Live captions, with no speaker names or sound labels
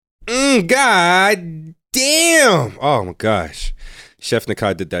God damn. Oh my gosh. Chef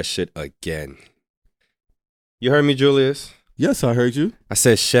Nakai did that shit again. You heard me, Julius? Yes, I heard you. I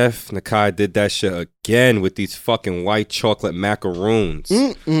said Chef Nakai did that shit again with these fucking white chocolate macaroons.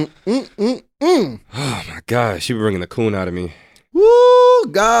 Oh my gosh, she be bringing the coon out of me. Woo,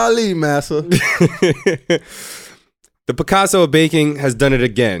 golly, massa. The Picasso of baking has done it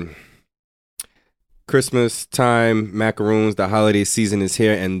again. Christmas time macaroons, the holiday season is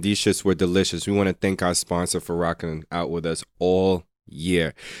here, and these shits were delicious. We want to thank our sponsor for rocking out with us all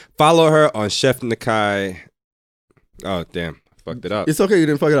year. Follow her on Chef Nakai. Oh, damn. I fucked it up. It's okay, you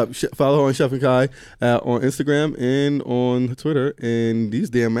didn't fuck it up. Follow her on Chef and Kai on Instagram and on Twitter. And these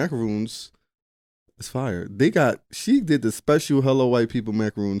damn macaroons, it's fire. She did the special Hello White People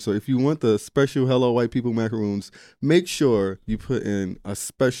macaroons. So if you want the special Hello White People macaroons, make sure you put in a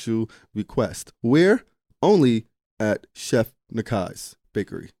special request. Where? Only at Chef Nakai's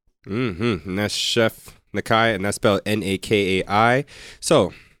Bakery. And that's Chef Nakai, and that's spelled Nakai.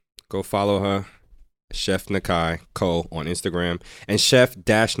 So go follow her, Chef Nakai Co. on Instagram, and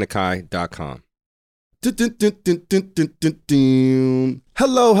chef-nakai.com.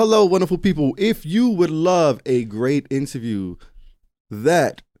 Hello, wonderful people. If you would love a great interview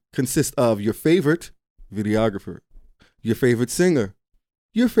that consists of your favorite videographer, your favorite singer,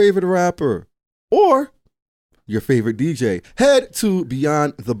 your favorite rapper, or your favorite DJ, head to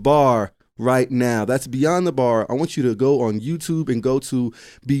Beyond the Bar right now. That's Beyond the Bar. I want you to go on YouTube and go to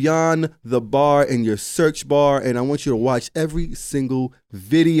Beyond the Bar in your search bar, and I want you to watch every single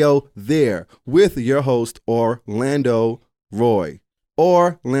video there with your host, Orlando Roy.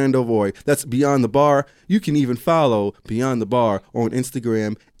 That's Beyond the Bar. You can even follow Beyond the Bar on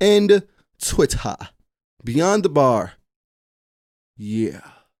Instagram and Twitter. Beyond the Bar. Yeah.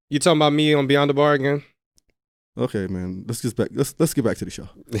 You talking about me on Beyond the Bar again? Okay, man. Let's get back to the show.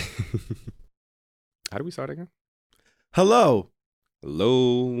 How do we start again? Hello.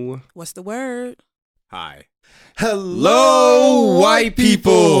 What's the word? Hi. Hello, white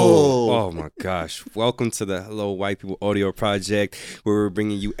people. Oh my gosh. Welcome to the Hello White People audio project, where we're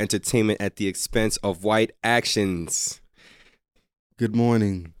bringing you entertainment at the expense of white actions. Good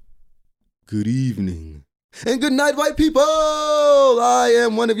morning. Good evening. And good night, white people. I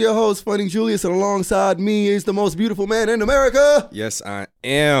am one of your hosts, Funny Julius, and alongside me is the most beautiful man in America. Yes, I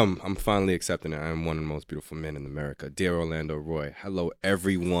am. I'm finally accepting it. I am one of the most beautiful men in America. Dear Orlando Roy. Hello,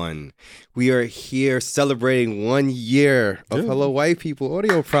 everyone. We are here celebrating 1 year of Hello White People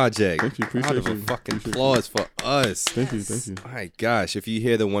audio project. Thank you. Appreciate you. Fucking applause for us. Thank you. My gosh, if you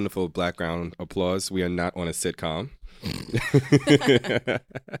hear the wonderful background applause, we are not on a sitcom.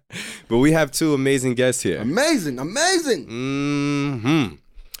 But we have two amazing guests here. Amazing.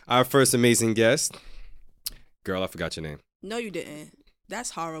 Our first amazing guest. Girl, I forgot your name. No, you didn't. That's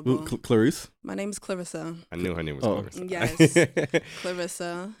horrible. Clarice. My name is Clarissa. I knew her name was Clarissa. Yes.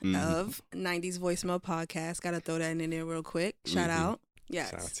 Clarissa of 90s Voicemail Podcast. Gotta throw that in there real quick. Shout out.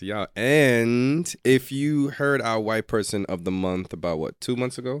 Yes. Shout out to y'all. And if you heard our white person of the month about 2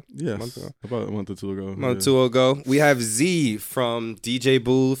 months ago? Yes. About a month or two ago. A month or two ago. We have Z from DJ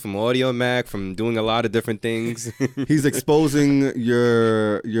Booth, from Audio Mac, from doing a lot of different things. He's exposing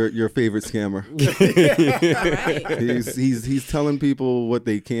your favorite scammer. Right. He's telling people what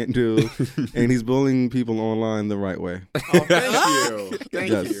they can't do, and he's bullying people online the right way. Oh, thank you.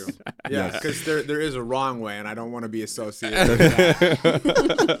 Thank you. Yeah, Yes. because there is a wrong way, and I don't want to be associated with that.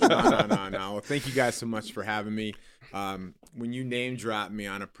 No. Well, thank you guys so much for having me. When you name dropped me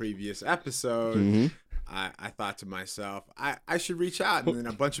on a previous episode, I thought to myself, I should reach out. And then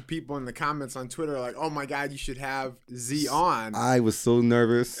a bunch of people in the comments on Twitter are like, oh my God, you should have Z on. I was so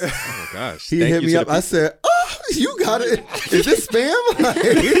nervous. Oh my gosh. He hit me up. I said, "Oh, you got it. Is this spam?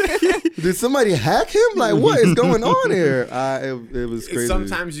 Like, did somebody hack him? Like, what is going on here?" It was crazy.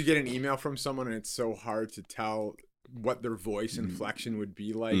 Sometimes you get an email from someone and it's so hard to tell what their voice inflection would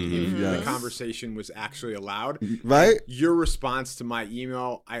be like if the conversation was actually allowed. Right? Your response to my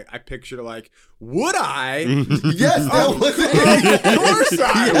email, I pictured like, would I? Yes, that was it. Of course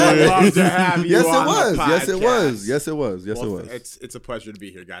I would love to have you on the podcast. Yes, it was. It's a pleasure to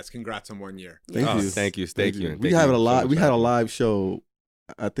be here, guys. Congrats on 1 year. Thank you. We had a live show,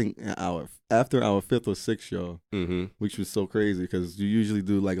 I think, after our 5th or 6th show, which was so crazy because you usually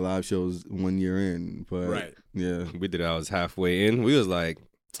do like live shows 1 year in, but right. Yeah, we did it. I was halfway in. We was like,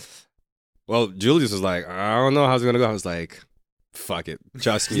 well, Julius was like, I don't know how's it gonna go. I was like, fuck it,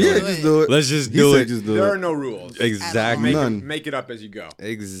 trust me. Yeah, just do it. Let's just do it. There are no rules. Exactly. Make it up as you go.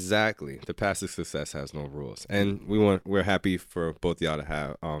 Exactly. The path of success has no rules, and we're happy for both of y'all to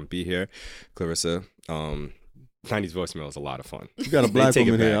have be here, Clarissa. 90s voicemail is a lot of fun. You got a They black take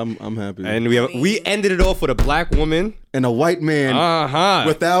it woman here. back. I'm happy. And we ended it off with a black woman. And a white man Uh-huh.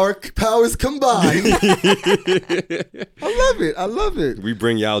 with our powers combined. I love it. We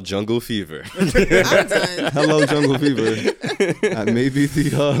bring y'all jungle fever. I'm done. Hello, Jungle Fever. Maybe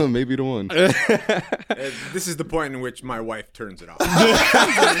the one. This is the point in which my wife turns it off.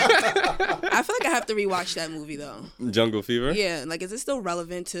 I feel like I have to rewatch that movie though. Jungle fever? Yeah, like is it still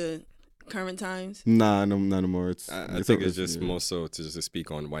relevant to current times? Nah, no, not anymore. I think it's just more so to just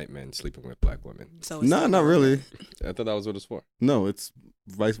speak on white men sleeping with black women. So it's Nah, still not really. relevant. I thought that was what it's for. No, it's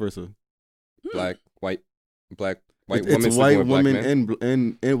vice versa. White It's women white sleeping with black women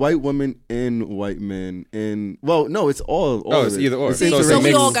men. and white women and white men and well, no, it's all. Oh, of it's it. either or. It's So So, it so we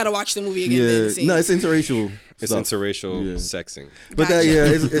makes- all gotta watch the movie again. then, Yeah, see. no, it's interracial. It's stuff. interracial Yeah. sexing. But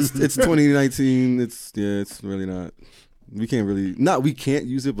Gotcha. it's 2019. It's really not. We can't really we can't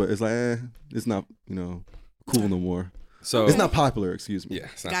use it, but it's like it's not cool no more. So It's not popular. Excuse me. yeah,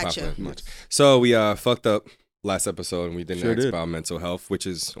 it's not Gotcha. popular much. So we fucked up last episode and we didn't Sure ask did. about mental health, which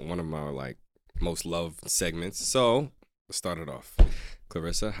is one of my most loved segments. So let's start it off.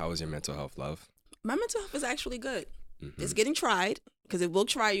 Clarissa, how is your mental health, love? My mental health is actually good. Mhm. It's getting tried because it will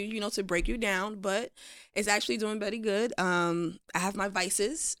try you, to break you down, but it's actually doing very good. I have my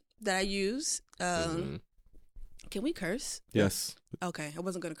vices that I use. Mhm. Can we curse? Yes. Okay, I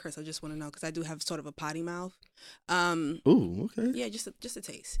wasn't gonna curse. I just want to know because I do have sort of a potty mouth. Ooh. Okay. Yeah, just a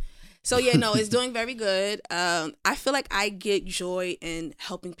taste. So yeah, no, it's doing very good. I feel like I get joy in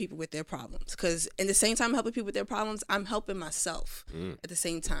helping people with their problems because in the same time I'm helping people with their problems, I'm helping myself at the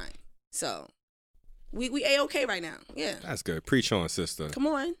same time. So we A-okay right now. Yeah. That's good. Preach on, sister. Come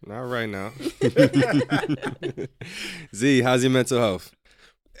on. Not right now. Z, how's your mental health?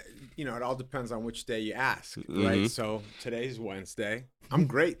 It all depends on which day you ask, right? Mhm. So today's Wednesday. I'm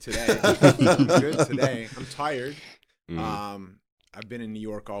great today. I'm good today. I'm tired. Mhm. I've been in New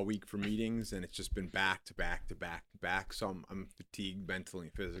York all week for meetings, and it's just been back to back to back to back. So I'm fatigued mentally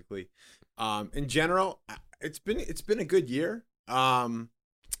and physically. In general, it's been a good year. I'm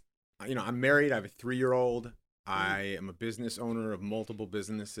married. I have a 3-year-old. I am a business owner of multiple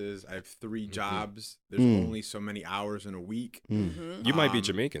businesses. I have 3 jobs. There's only so many hours in a week. Mm-hmm. You might be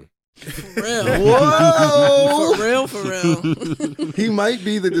Jamaican. For real. Whoa! For real. He might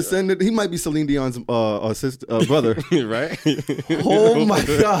be the descendant. He might be Celine Dion's sister, brother. Right? Oh my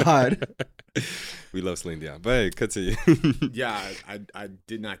God! We love Celine Dion. But hey, continue. Yeah, I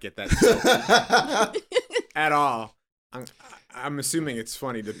did not get that at all. I'm assuming it's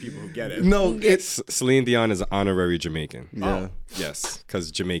funny to people who get it. No, it's Celine Dion is an honorary Jamaican. yeah. Yes,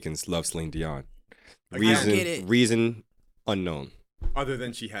 because Jamaicans love Celine Dion. I don't get Reason it. reason unknown. Other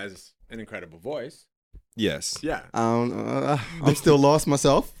than she has an incredible voice. Yes. Yeah. I'm still lost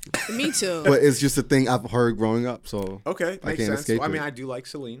myself, Me too. but it's just a thing I've heard growing up. So Okay, I makes can't sense. escape Well, I mean, it. I do like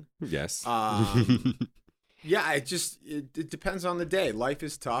Celine. Yes. Yeah, it depends on the day. Life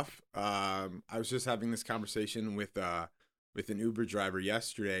is tough. I was just having this conversation with an Uber driver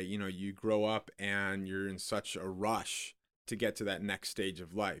yesterday. You grow up and you're in such a rush to get to that next stage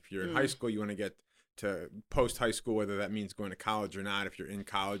of life. You're in high school, you want to get to post high school, whether that means going to college or not. If you're in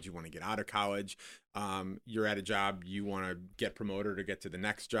college, you want to get out of college. You're at a job, you want to get promoted or get to the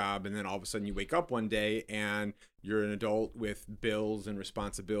next job, and then all of a sudden you wake up one day and you're an adult with bills and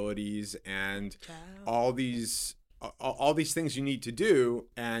responsibilities and all these things you need to do,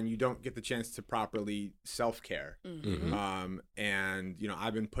 and you don't get the chance to properly self-care. And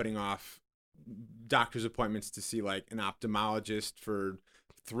I've been putting off doctor's appointments to see like an ophthalmologist for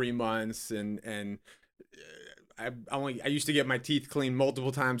 3 months, and I used to get my teeth cleaned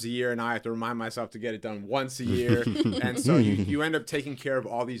multiple times a year, and now I have to remind myself to get it done once a year. And so you end up taking care of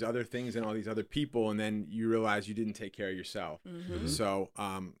all these other things and all these other people, and then you realize you didn't take care of yourself. So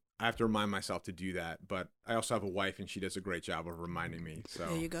I have to remind myself to do that. But I also have a wife, and she does a great job of reminding me. So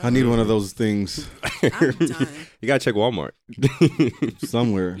There you go. I need one of those things I'm done. You gotta check Walmart.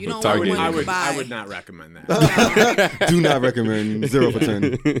 somewhere. You don't Target. want one I you would can buy. I would not recommend that. Do not recommend 0 for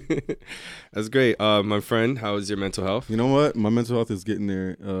 10. That's great. My friend, how is your mental health? You know what? My mental health is getting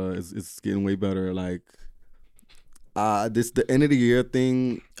there. It's getting way better. Like, the end of the year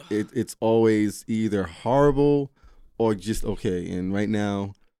thing. It's always either horrible or just okay. And right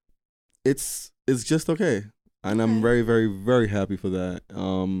now, it's just okay. And I'm very, very, very happy for that.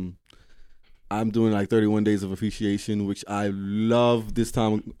 I'm doing like 31 days of appreciation, which I love this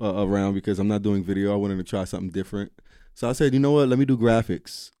time around because I'm not doing video. I wanted to try something different. So I said, you know what? Let me do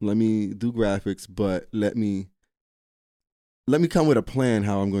graphics. But let me come with a plan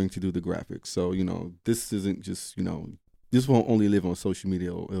how I'm going to do the graphics. So, this isn't just, this won't only live on social media.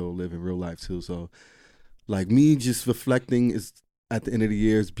 It'll live in real life too. So Like me just reflecting is at the end of the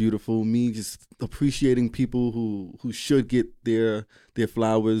year is beautiful. Me just appreciating people who should get their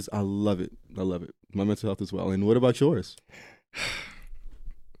flowers. I love it. I love it. My mental health as well. And what about yours?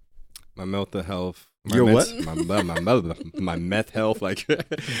 My mental health. Your what? My meth health. Like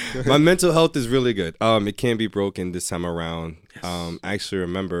my mental health is really good. It can't be broken this time around. I actually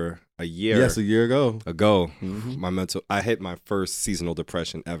remember a year ago. I hit my first seasonal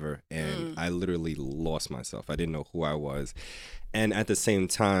depression ever, and I literally lost myself. I didn't know who I was. And at the same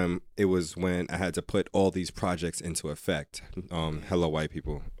time, it was when I had to put all these projects into effect. Hello, White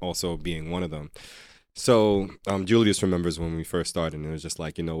People also being one of them. So Julius remembers when we first started, and it was just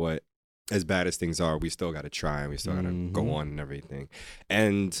like, you know what? As bad as things are, we still got to try, and we still got to go on and everything.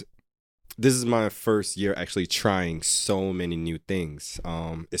 And this is my first year actually trying so many new things.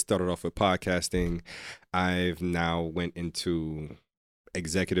 It started off with podcasting. I've now went into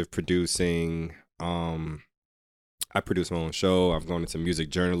executive producing. I produce my own show. I've gone into music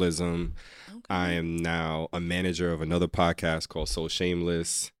journalism. Okay. I am now a manager of another podcast called So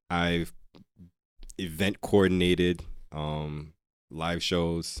Shameless. I've event coordinated live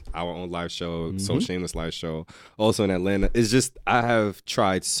shows, our own live show, So Shameless live show, also in Atlanta. It's just, I have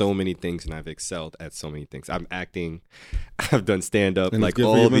tried so many things and I've excelled at so many things. I'm acting, I've done stand-up, like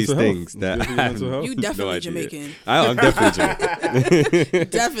all these things that you definitely Jamaican. I'm definitely Jamaican.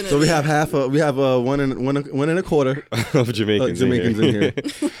 Definitely. So we have one and a quarter of Jamaicans in here.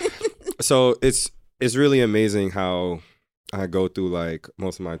 So it's really amazing how I go through like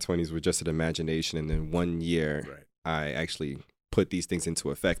most of my 20s with just an imagination, and then 1 year I actually put these things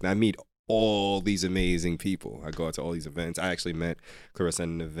into effect. And I meet all these amazing people. I go out to all these events. I actually met Clarissa at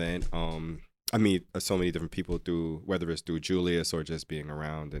an event. I meet so many different people through, whether it's through Julius or just being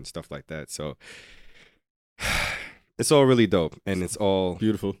around and stuff like that. So it's all really dope, and it's all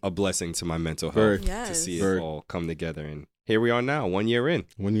beautiful. A blessing to my mental health to see it all come together. And here we are now, 1 year in.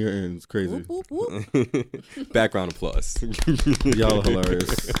 1 year in, it's crazy. Whoop, whoop, whoop. Background applause. Y'all are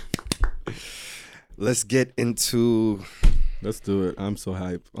hilarious. Let's get into. Let's do it. I'm so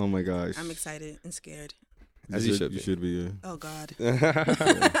hyped. Oh my gosh. I'm excited and scared. As you should be. You should be. Oh God.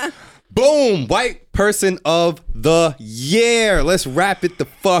 Boom! White Person of the Year. Let's wrap it the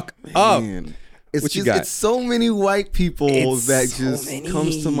fuck up. Man. It's what you just, got? It's so many white people that so just many.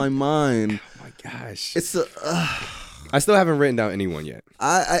 comes to my mind. Oh my gosh. It's a. I still haven't written down anyone yet.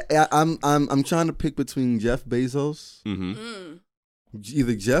 I'm trying to pick between Jeff Bezos,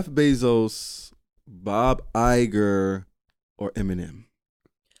 either Jeff Bezos, Bob Iger, or Eminem.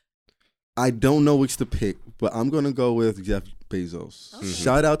 I don't know which to pick, but I'm gonna go with Jeff Bezos. Okay.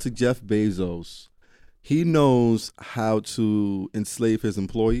 Shout out to Jeff Bezos. He knows how to enslave his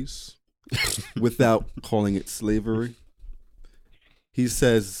employees without calling it slavery. He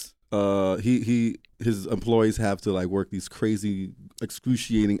says his employees have to like work these crazy,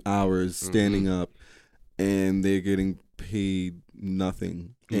 excruciating hours standing up, and they're getting paid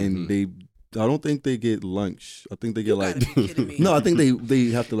nothing. And I don't think they get lunch. I think they get like no. I think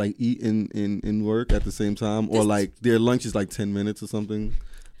they have to like eat in work at the same time, or like their lunch is like 10 minutes or something.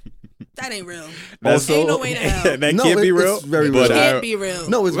 That ain't real. Also, ain't no way to hell. That can't be real. It's very real. It can't be real.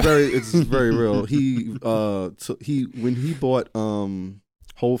 No, it's very real. When he bought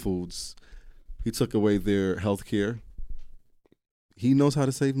Whole Foods, he took away their health care. He knows how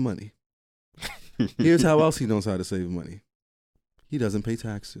to save money. Here's how else he knows how to save money. He doesn't pay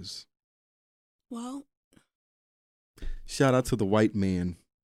taxes. Well, shout out to the white man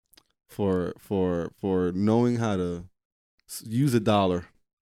for knowing how to use a dollar.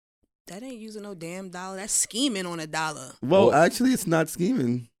 That ain't using no damn dollar. That's scheming on a dollar. Well, actually, it's not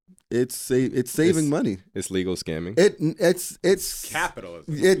scheming. It's saving money. It's legal scamming. It's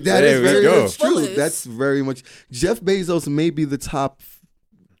capitalism. That's true. That's very much. Jeff Bezos may be the top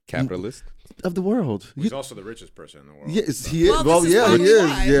capitalist of the world. He's also the richest person in the world. Yes, he is. Well, yeah, he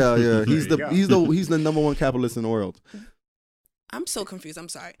is. Yeah. He's the number one capitalist in the world. I'm so confused. I'm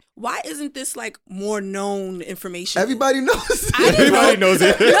sorry. Why isn't this like more known information? Everybody knows. Everybody knows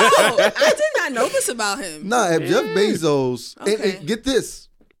it. No, I did not know this about him. Nah, Jeff Bezos. Okay. And get this.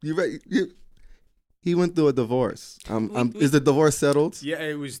 You ready? He went through a divorce. Is the divorce settled? Yeah,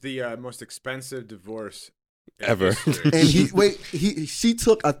 it was the most expensive divorce ever. And she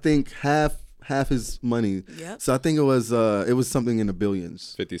took, I think, half his money. Yep. So I think it was something in the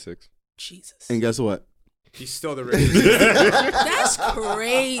billions. 56. Jesus. And guess what? He's still the richest. That's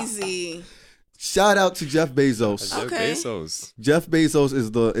crazy. Shout out to Jeff Bezos. Okay. Jeff Bezos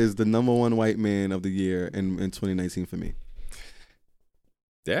is the number one white man of the year in 2019 for me.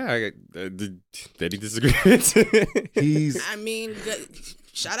 Yeah, did he disagree?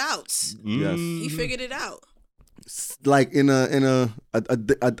 Shout outs. Yes. He figured it out. Like in a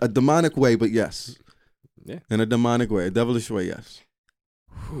demonic way, but yes. Yeah. In a demonic way, a devilish way, yes.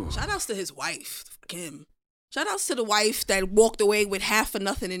 Shout outs to his wife, Kim. Shout outs to the wife that walked away with half for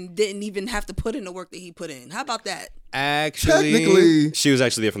nothing and didn't even have to put in the work that he put in. How about that? Actually, Technically- she was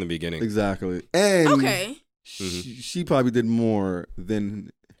actually there from the beginning. Exactly. And Okay. she probably did more than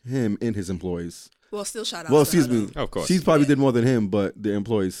him and his employees. Well, still shout outs Well, to excuse her, me. though. Of course. She probably Yeah. did more than him, but the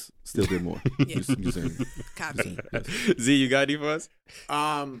employees still did more. Yeah. Just saying. Copy. Z, you got any for us?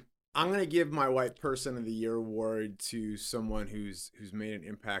 I'm gonna give my White Person of the Year award to someone who's made an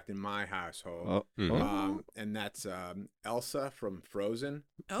impact in my household. And that's Elsa from Frozen.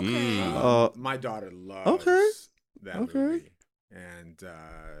 Okay. My daughter loves that movie, and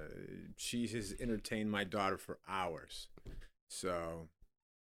she has entertained my daughter for hours. So,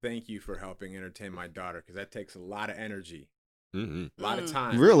 thank you for helping entertain my daughter, because that takes a lot of energy, a lot of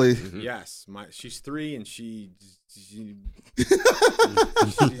time. Really? Yes, she's 3 and she's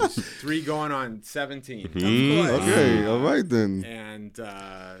 3 going on 17. Of course. Okay, all right then. And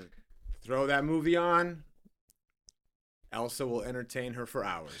throw that movie on. Elsa will entertain her for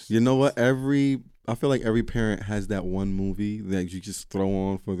hours. You know what? I feel like every parent has that one movie that you just throw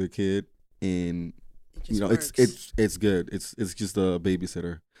on for their kid, and It just it's works. it's good. It's just a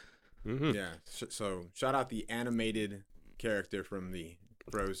babysitter. Yeah. So shout out the animated character from the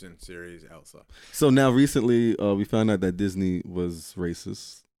Frozen series, Elsa. So now recently, we found out that Disney was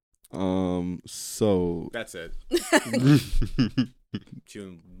racist. So That's it. She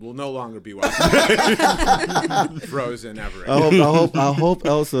will no longer be watching Frozen ever again. I hope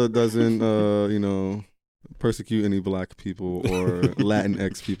Elsa doesn't persecute any black people or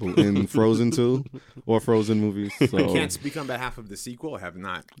Latinx people in Frozen 2 or Frozen movies. So I can't speak on behalf of the sequel. I have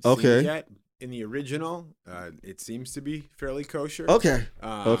not seen Okay. it yet. In the original, it seems to be fairly kosher. Okay.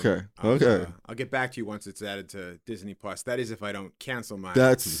 I'll get back to you once it's added to Disney Plus. That is if I don't cancel my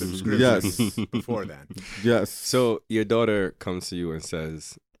subscription yes. before then. Yes. So your daughter comes to you and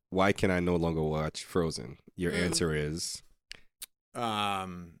says, "Why can I no longer watch Frozen?" Your answer is,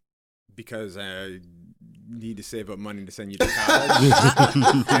 Because I need to save up money to send you to college,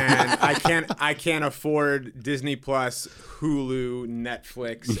 and I can't afford Disney Plus, Hulu,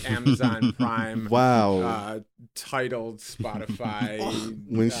 Netflix, Amazon Prime. Wow. Titled Spotify.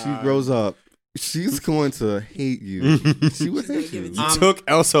 When she grows up, she's going to hate you. She would hate you. "You took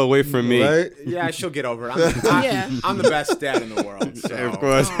Elsa away from me." Right? Yeah, she'll get over it. Yeah. I'm the best dad in the world. So, Of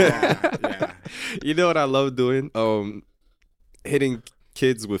course. Yeah. You know what I love doing? Hitting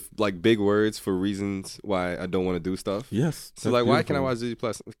kids with like big words for reasons why I don't want to do stuff. Yes. So like, why can I watch Disney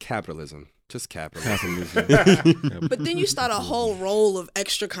Plus? Capitalism. Just capitalism. But then you start a whole roll of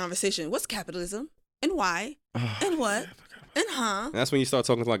extra conversation. What's capitalism? And why? And what? And And that's when you start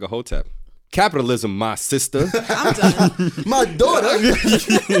talking like a hotep. Capitalism, my sister. I'm done. My daughter,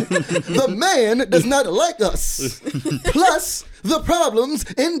 the man does not like us. Plus, the problems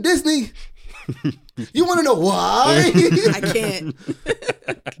in Disney. You want to know why? I can't.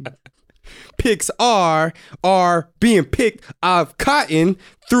 Pigs are being picked of cotton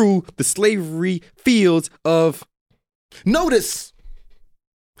through the slavery fields of. Notice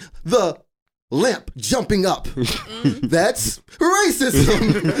the lamp jumping up. That's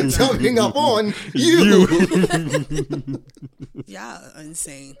racism jumping up on you. Y'all are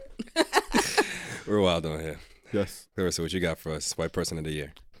insane. We're wild on here. Yes. Clarissa, what you got for us? White Person of the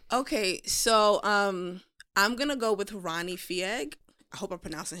Year. Okay, so I'm gonna go with Ronnie Fieg. I hope I'm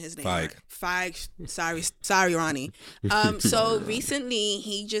pronouncing his name right. Feig. Sorry, Ronnie. So recently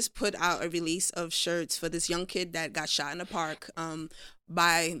he just put out a release of shirts for this young kid that got shot in the park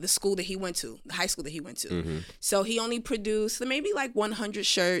by the school that he went to, the high school that he went to. Mm-hmm. So he only produced maybe like 100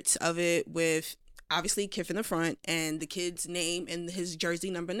 shirts of it with obviously Kif in the front and the kid's name and his jersey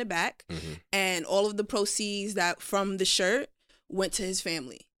number in the back. Mm-hmm. And all of the proceeds that from the shirt went to his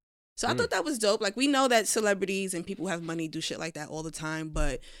family. So I thought that was dope. Like, we know that celebrities and people who have money do shit like that all the time,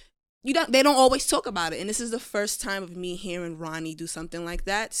 but they don't always talk about it. And this is the first time of me hearing Ronnie do something like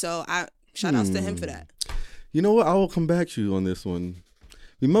that. So shout outs to him for that. You know what? I will come back to you on this one.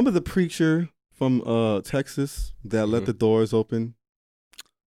 Remember the preacher from Texas that let the doors open?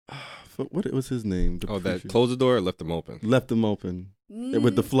 What was his name? That closed the door or left them open? Left them open.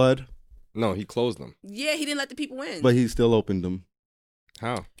 With the flood? No, he closed them. Yeah, he didn't let the people in. But he still opened them.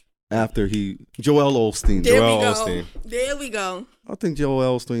 How? After Joel Osteen. There we go. I think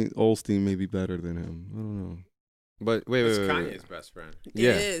Joel Osteen may be better than him. I don't know. But wait. Kanye's best friend.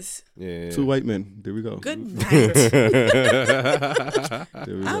 Yeah. It is. Yeah. Two white men. There we go. Good night. There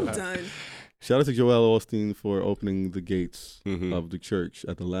we I'm go. done. Shout out to Joel Osteen for opening the gates Mhm. of the church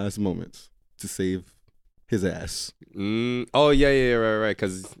at the last moments to save his ass. Oh yeah, right,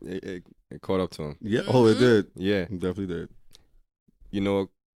 because it caught up to him. Yeah. Oh, it did. Yeah, It definitely did. you know,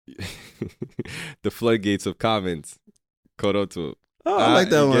 the floodgates of comments caught up to him. Oh, I like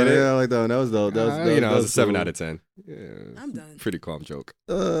that you one. get it? Yeah, I like that one. That was dope. That was, that you know, it was was a 7 cool. out of 10. Yeah, I'm done. pretty calm joke.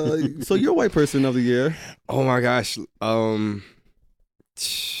 So you're white person of the year. Oh my gosh. I'm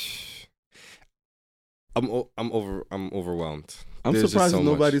overwhelmed. I'm There's just surprised so that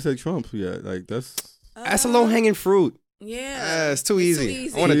much. nobody said Trump yet. Like that's. That's a low hanging fruit. Yeah. It's too It's too easy.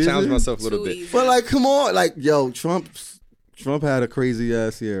 easy. I want to Easy? challenge myself a little Too bit. easy. But like, come on, like, yo, Trump had a crazy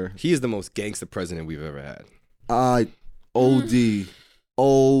ass year. He is the most gangster president we've ever had. OD.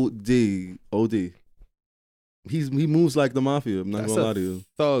 He moves like the mafia. I'm not That's gonna lie a to you.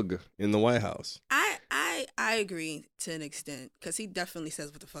 thug in the White House. I agree to an extent because he definitely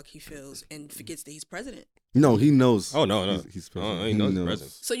says what the fuck he feels and forgets that he's president. No, he knows. Oh, no. He's Oh, he knows the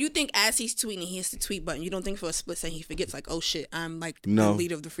president. So you think as he's tweeting, he hits the tweet button. You don't think for a split second he forgets like, oh shit, I'm like No. the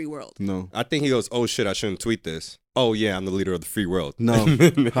leader of the free world. No, I think he goes, oh shit, I shouldn't tweet this. Oh yeah, I'm the leader of the free world. no. Highly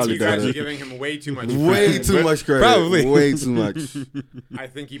You doubt guys are it. giving him way too much Way credit. too much credit. Probably. Way too much. I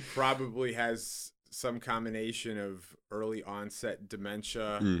think he probably has some combination of early onset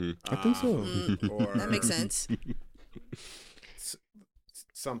dementia. Mhm. I think so. Or That makes sense.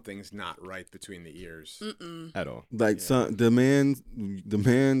 something's not right between the ears. Mm-mm. At all. Like the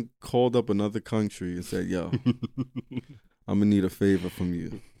man called up another country and said, "Yo, I'm gonna need a favor from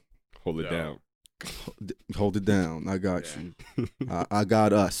you. Hold it No. down. Hold it down. I got Yeah. you. I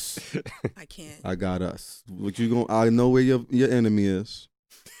got us. I can't. I got us. What you going? I know where your enemy is.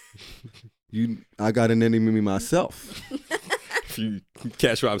 I got an enemy myself. If you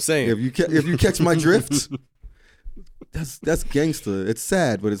catch what I'm saying. If you catch my drift, that's gangster. It's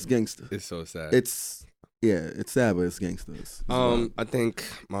sad, but it's gangster. It's so sad. It's sad, but it's gangster. It's wild. I think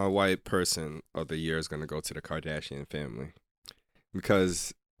my white person of the year is gonna go to the Kardashian family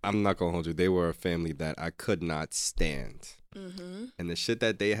because I'm not gonna hold you. They were a family that I could not stand, Mm-hmm. and the shit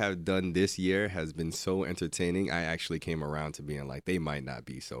that they have done this year has been so entertaining. I actually came around to being like, they might not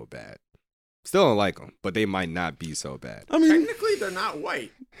be so bad. Still don't like them, but they might not be so bad. I mean, Technically, they're not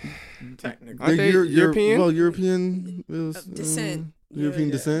white. Technically. Aren't they European? Well, European is, Descent. European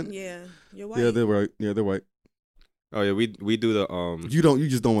Yeah. descent. Yeah, you're white. Yeah, they're white. Yeah, they're white. Oh yeah, we do the You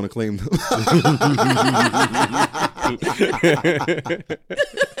just don't want to claim them.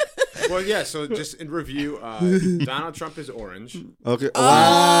 Well, yeah. So just in review, Donald Trump is orange. Okay. Oh,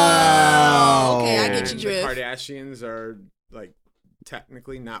 Wow. okay, I and get you, the drift. Kardashians are like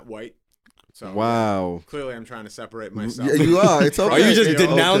technically not white. So Wow. clearly, I'm trying to separate myself. Yeah, you are. It's okay. Are you just It's okay.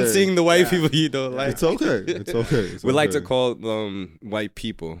 denouncing the white Yeah. people you don't like? It's okay. It's okay. It's We like to okay. call them white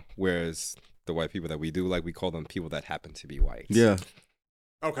people, whereas the white people that we do like, we call them people that happen to be white. Yeah.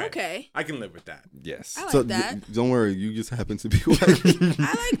 Okay. Okay, I can live with that. Yes. I like So that. don't worry. You just happen to be white.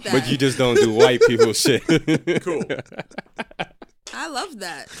 I like that. But you just don't do white people shit. Cool. I love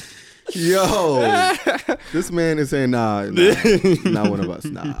that. Yo, this man is saying nah, not one of us.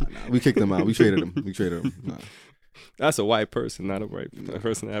 Nah. We kicked him out. We traded him. Nah. That's a white person, not a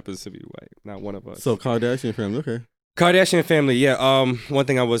person that happens to be white. Not one of us. So Kardashian family. Okay. Kardashian family, yeah. One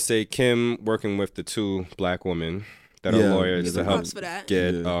thing I would say, Kim working with the two black women that Yeah, are lawyers yeah, to help Props for that.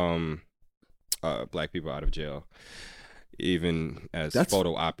 get Yeah. black people out of jail, even as That's-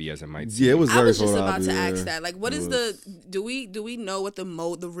 photo oppy as it might seem. Yeah, it was I very was just photo about op, to yeah. ask that. Like, what It is was- do we know what the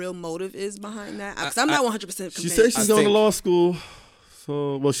real motive is behind that? Because I'm not 100% convinced. She said she's I going to think- law school.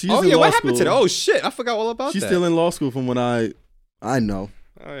 So she's Oh in yeah, law what happened to school. that? Oh shit, I forgot all about She's that. still in law school from what I know.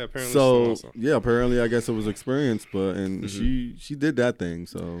 Oh yeah, apparently. So also. yeah, apparently I guess it was experience, but Mm-hmm. she did that thing.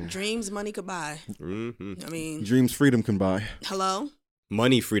 So Dreams money could buy. Mhm. I mean, dreams freedom can buy. hello,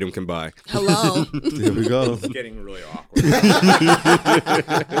 Money freedom can buy. hello. There we go. It's getting really awkward.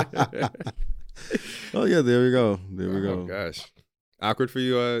 Oh yeah, there we go. There we Oh go. gosh, awkward for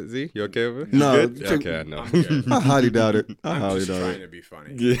you, Z? You okay with it? No, You good? check- Okay, I know. I'm good. I highly doubt it. I I'm highly just doubt trying it. to be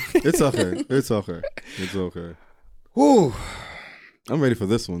funny. Yeah. It's okay. It's okay. It's okay. Whew. I'm ready for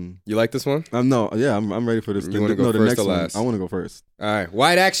this one. You like this one? I'm ready for this. You wanna go the first next or one. last? I want to go first. All right,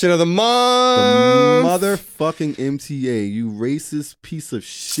 white action of the The month. motherfucking MTA, you racist piece of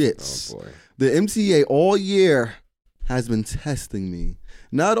shit. Oh boy. The MTA all year has been testing me.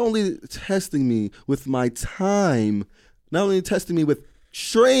 Not only testing me with my time, not only testing me with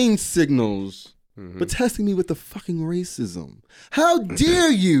train signals, but testing me with the fucking racism. How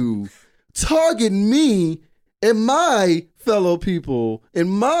dare you target me and my fellow people in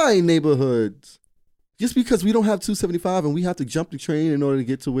my neighborhoods? just because we don't have 275 and we have to jump the train in order to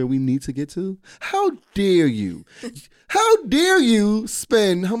get to where we need to get to? How dare you? How dare you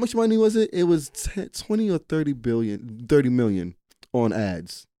spend, how much money was it? It was 20 or 30 million on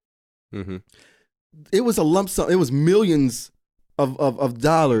ads. Mm-hmm. It was a lump sum. It was millions of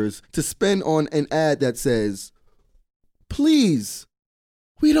dollars to spend on an ad that says, please,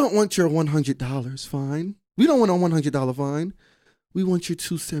 we don't want your $100 fine. We don't want a $100 fine. We want your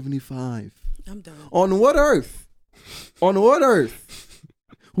 $275. I'm done. On what earth? On what earth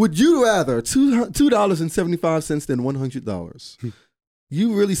would you rather $2.75 than $100?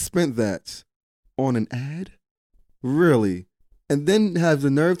 You really spent that on an ad? Really? And then have the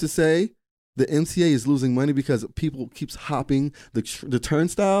nerve to say the MTA is losing money because people keeps hopping the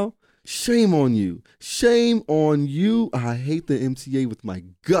turnstile? Shame on you. Shame on you. I hate the MTA with my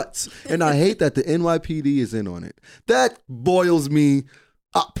guts. And I hate that the NYPD is in on it. That boils me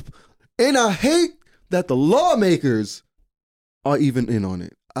up. And I hate that the lawmakers are even in on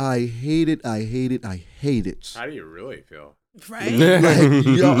it. I hate it. I hate it. I hate it. How do you really feel? Right? Like,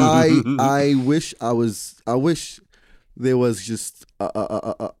 yo, I wish there was just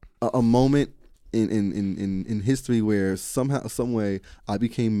a moment in history where somehow, some way, I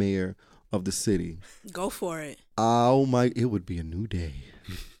became mayor of the city. Go for it. Oh my! It would be a new day.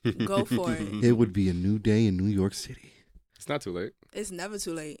 Go for it. It would be a new day in New York City. It's not too late. It's never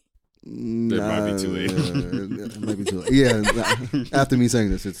too late. It might be too late. It might be too late. Yeah. After me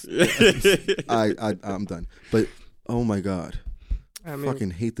saying this, I'm done. But oh my God, I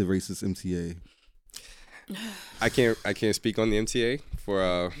fucking hate the racist MTA. I can't speak on the MTA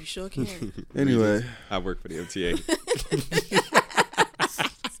for You sure can. Anyway, I work for the MTA.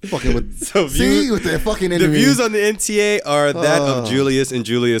 fucking with So with that fucking enemy. The views on the MTA are that of Julius and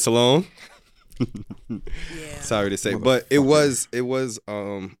Julius alone. Yeah. Sorry to say, but it was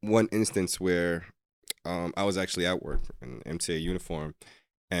one instance where I was actually at work in an MTA uniform,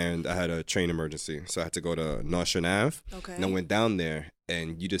 and I had a train emergency, so I had to go to Nostrand Ave. Okay. And I went down there,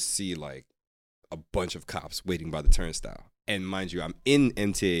 and you just see like a bunch of cops waiting by the turnstile. And mind you, I'm in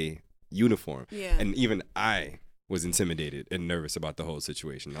MTA uniform, Yeah. and even I was intimidated and nervous about the whole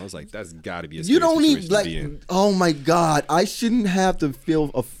situation. I was like, "That's got to be a You don't situation need to be in." oh my God, I shouldn't have to feel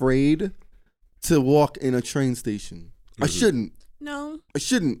afraid to walk in a train station. I shouldn't. No. I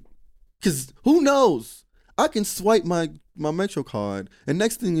shouldn't. Because who knows? I can swipe my Metro card, and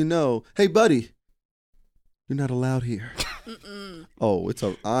next thing you know, hey, buddy, you're not allowed here. Oh,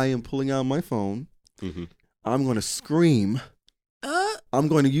 I am pulling out my phone. Mm-hmm. I'm going to scream. I'm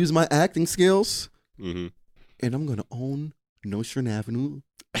going to use my acting skills. Mm-hmm. And I'm going to own Nostrand Avenue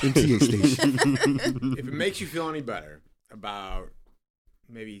MTA station. If it makes you feel any better, about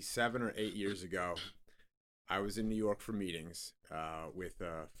maybe 7 or 8 years ago, I was in New York for meetings with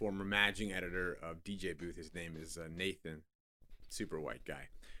a former managing editor of DJ Booth. His name is Nathan, super white guy.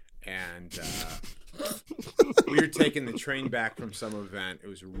 And we were taking the train back from some event. It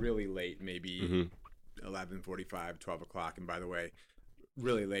was really late, maybe 11:45, 12 o'clock. And by the way,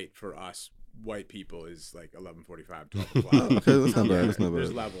 really late for us white people is like 11:45, 12 o'clock. Okay, that's not bad. That's not There's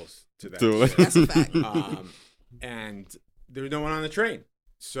bad. levels to that. To it. shit. That's a fact. And there was no one on the train,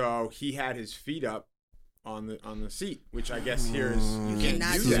 so he had his feet up on the seat, which I guess here is you can't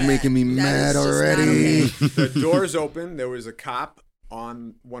cannot do This do is that. making me That mad is just not already. okay. The doors open. There was a cop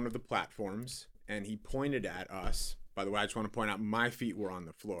on one of the platforms, and he pointed at us. By the way, I just want to point out my feet were on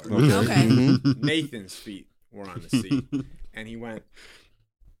the floor. Okay. Mhm. Nathan's feet were on the seat, and he went.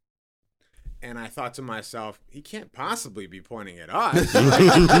 And I thought to myself, he can't possibly be pointing at us. So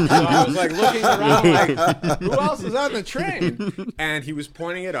I was like looking around, like, who else is on the train? And he was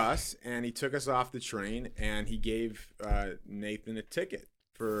pointing at us, and he took us off the train, and he gave Nathan a ticket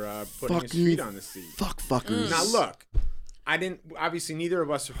for putting his feet on the seat. Fuck fuckers. Now look, obviously neither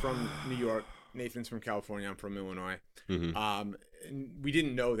of us are from New York. Nathan's from California. I'm from Illinois. Mm-hmm. And we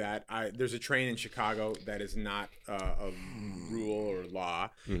didn't know that. There's a train in Chicago that is not a rule or law.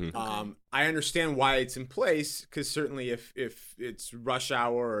 Mm-hmm. I understand why it's in place, because certainly if it's rush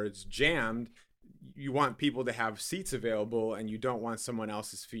hour or it's jammed, you want people to have seats available, and you don't want someone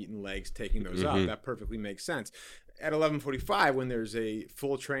else's feet and legs taking those up. That perfectly makes sense. At 11:45, when there's a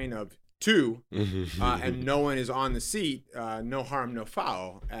full train of two and no one is on the seat, no harm, no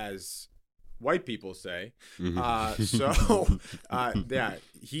foul, as white people say. So yeah,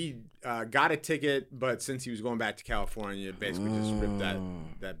 he got a ticket, but since he was going back to California, basically just ripped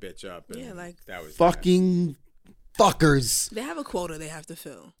that bitch up. And Yeah, like, that was Fucking fuckers. They have a quota they have to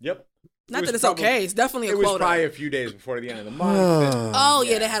fill. Yep. Not that it's okay. It's definitely a It was quota. probably a few days before the end of the month. Oh,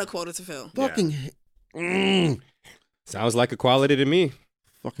 yeah, they had a quota to fill. Fucking Sounds like equality to me.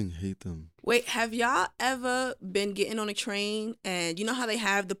 Fucking hate them. Wait, have y'all ever been getting on a train and you know how they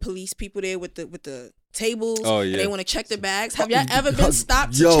have the police people there with the tables? Oh, yeah. And they want to check their bags. Have y'all ever been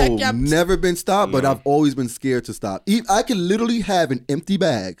stopped to Yo, check your? never been stopped, but No. I've always been scared to stop. I can literally have an empty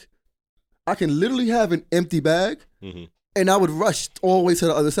bag. Mhm. And I would rush all the way to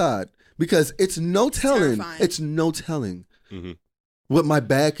the other side because it's no telling. Terrifying. It's no telling Mhm. what my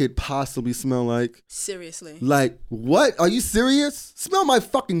bag could possibly smell like. Seriously, Like, what? Are you serious? Smell my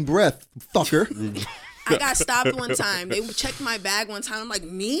fucking breath, fucker. I got stopped one time. They checked my bag one time. I'm like,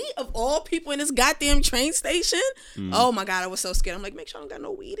 me of all people in this goddamn train station? Oh my god, I was so scared. I'm like, make sure I don't got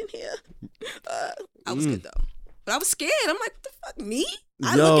no weed in here. I was good though, but I was scared. I'm like, what the fuck, me?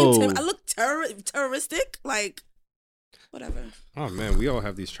 I look terroristic. Like, whatever. Oh man, we all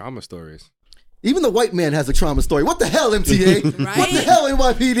have these trauma stories. Even the white man has a trauma story. What the hell, MTA? Right? What the hell,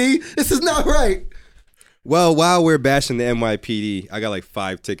 NYPD? This is not right. Well, while we're bashing the NYPD, I got like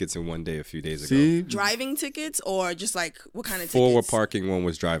 5 tickets in one day a few days ago. See? Driving tickets or just like what kind of 4 were tickets? parking, 1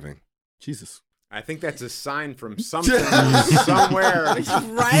 was driving. Jesus. I think that's a sign from something somewhere.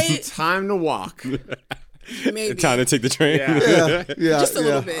 Right? Time to walk. Maybe. Time to take the train. Yeah. Just a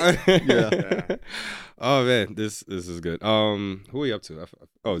little bit. Yeah. Oh man, this is good. Who are we up to?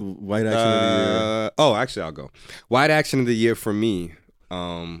 White action of the year. Actually, I'll go. White action of the year for me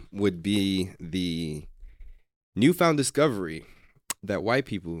would be the newfound discovery that white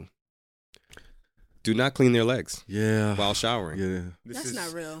people do not clean their legs Yeah. while showering. Yeah. That's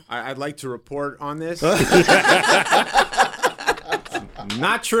not real. I'd like to report on this.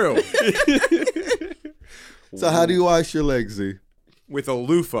 Not true. So how do you wash your legs, Z? With a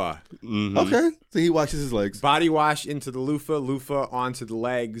loofah. Mhm. Okay. So he washes his legs. Body wash into the loofah onto the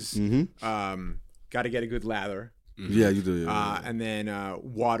legs. Mm-hmm. Got to get a good lather. Yeah, you do. Yeah. And then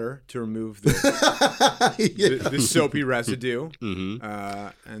water to remove the, Yeah. the soapy residue.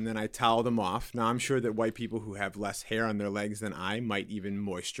 Mhm. And then I towel them off. Now, I'm sure that white people who have less hair on their legs than I might even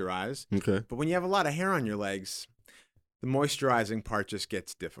moisturize. Okay. But when you have a lot of hair on your legs, the moisturizing part just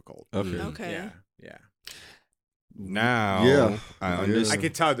gets difficult. Okay. Okay. Yeah. Now, Yeah. I Yeah. understand. I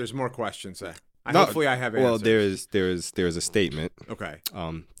can tell there's more questions there. No, Hopefully I have Well, answers. there is a statement Okay.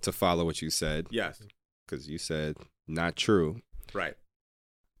 to follow what you said, Yes. because you said not true. Right.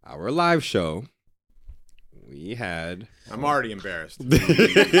 Our live show, we had I'm already embarrassed.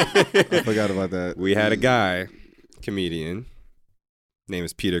 I forgot about that. we had a guy, comedian, name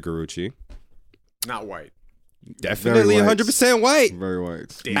is Peter Garucci. Not white. Definitely white. 100% white. Very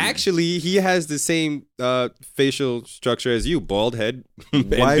white. Damn. Actually, he has the same facial structure as you, bald head and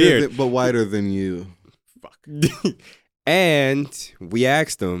Whiter beard. than, but whiter than you. Fuck. And we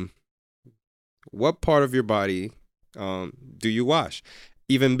asked him, what part of your body do you wash?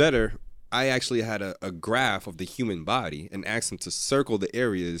 Even better, I actually had a graph of the human body and asked him to circle the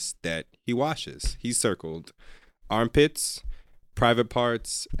areas that he washes. He circled armpits, private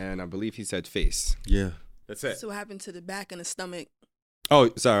parts, and I believe he said face. Yeah. That's it. So what happened to the back and the stomach? Oh,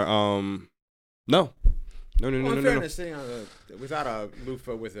 sorry. No. No. Well, in fairness, sitting on without a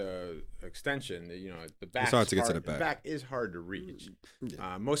loofah with a extension, the back. It's hard to get to the back. The back is hard to reach.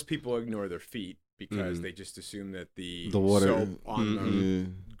 Most people ignore their feet because they just assume that the water. soap on the Yeah.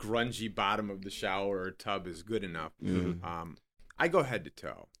 grungy bottom of the shower or tub is good enough. Yeah. I go head to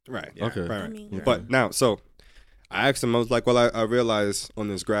toe. Right. Yeah. Okay. Right. I mean, Okay. But now, so I asked him, I was like, well, I realized on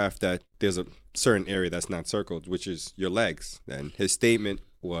this graph that there's a certain area that's not circled, which is your legs. And his statement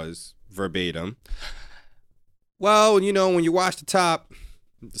was verbatim, well, when you wash the top,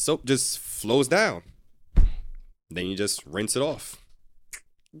 the soap just flows down. Then you just rinse it off.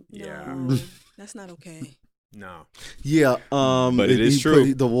 Yeah. No, that's not okay. No. Yeah, But it is he true.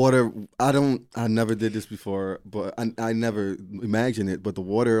 put the water. I never did this before, but I never imagined it. But the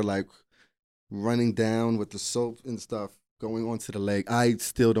water, like running down with the soap and stuff, going onto the leg. I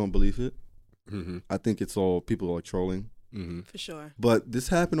still don't believe it. Mm-hmm. I think it's all people are trolling. Mm-hmm. For sure. But this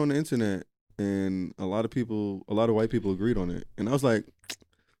happened on the internet, and a lot of white people agreed on it. And I was like,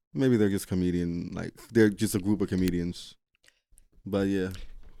 maybe they're just they're just a group of comedians. But yeah.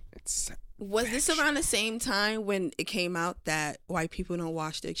 Was this around the same time when it came out that white people don't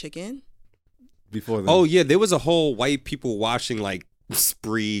wash their chicken? Before then. Oh, yeah, there was a whole white people washing, like,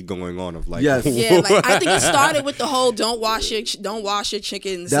 spree going on of, like... Yes. Yeah, like I think it started with the whole don't wash your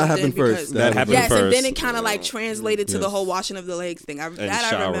chicken. That happened first. That happened yes, first. and then it kind of like translated to the Yes. whole washing of the legs thing. I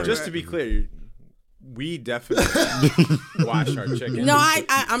showering. remember. Just to be clear, we definitely wash our chicken. No,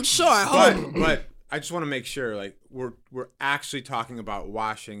 I'm sure. I hope. But I just want to make sure, like, we're actually talking about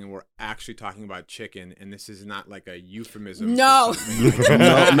washing, and we're actually talking about chicken, and this is not like a euphemism. No.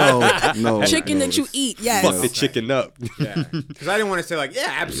 No. Chicken that you eat, yes. Fuck the chicken up. Yeah, because I didn't want to say like, yeah,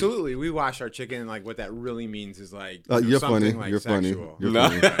 absolutely, we wash our chicken, and like what that really means is like, You're something funny. like You're funny. sexual. You're No.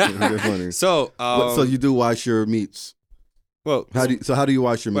 funny. You're funny. So, So you do wash your meats. well, How do you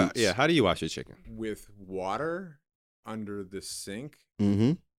wash your well, meats? yeah. How do you wash your chicken? With water under the sink.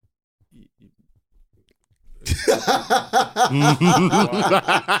 Mm-hmm.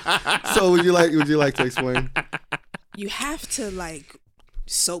 So would you like to explain? You have to like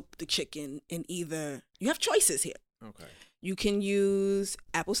soak the chicken in either. You have choices here. Okay. You can use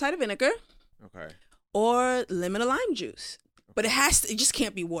apple cider vinegar Okay. or lemon or lime juice. But it just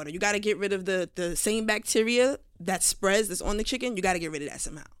can't be water. You got to get rid of the same bacteria that spreads that's on the chicken. You got to get rid of that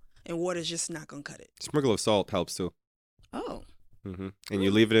somehow. And water's just not going to cut it. Sprinkle of salt helps too. Oh. And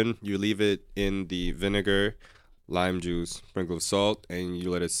you leave it in the vinegar, lime juice, sprinkle of salt, and you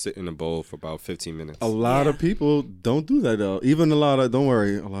let it sit in a bowl for about 15 minutes. A lot of people don't do that though. Even don't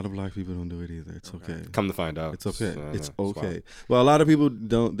worry, a lot of black people don't do it either. It's okay. Come to find out. It's okay. It's wild. okay. Well, a lot of people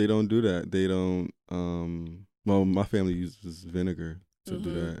don't do that. They don't well, my family uses vinegar to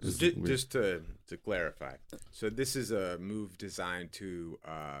do that. It's weird. Just to clarify, so this is a move designed to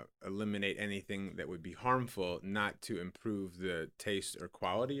eliminate anything that would be harmful, not to improve the taste or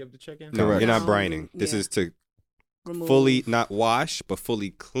quality of the chicken. No, Correct. you're not brining. This Yeah. is to Remove. fully not wash, but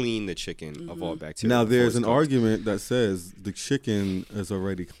fully clean the chicken of all bacteria. Now before there's it's an cooked. argument that says the chicken is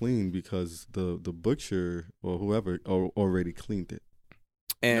already clean because the butcher or whoever already cleaned it.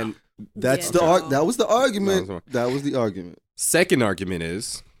 And That's Yeah. that was the argument. No, That was the argument. second argument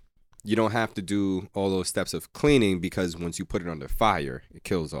is you don't have to do all those steps of cleaning because once you put it under fire, it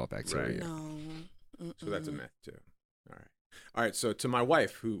kills all bacteria. No. So that's a myth too. All right. So to my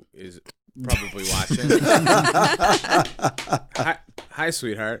wife, who is probably watching, hi,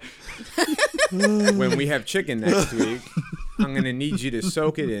 sweetheart. When we have chicken next week, I'm gonna need you to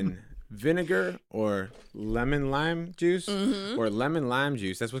soak it in vinegar or lemon lime juice or lemon lime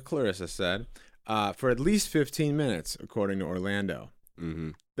juice. That's what Clarissa said. For at least 15 minutes, according to Orlando.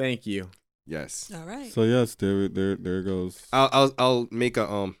 Mm-hmm. Thank you. Yes. All right. So yes, there it goes. I'll make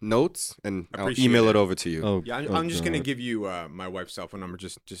a notes and I'll Appreciate email it. it over to you. Oh, Yeah, oh, I'm just gonna God. give you my wife's cell phone number.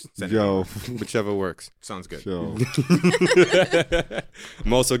 Just send it. Yo, over. Whichever works. Sounds good. yo,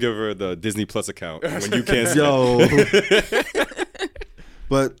 I'm also give her the Disney Plus account when you can't. yo.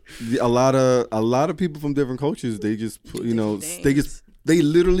 But a lot of people from different cultures, they just put, they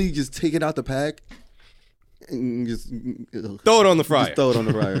literally just take it out the pack and just Throw it on the fryer. Just throw it on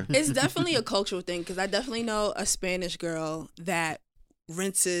the fryer. It's definitely a cultural thing because I definitely know a Spanish girl that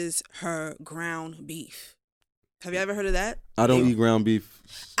rinses her ground beef. Have you ever heard of that? I don't eat ground beef.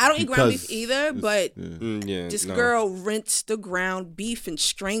 I don't eat ground beef because either, it's- but yeah. Yeah, this no. girl rinsed the ground beef and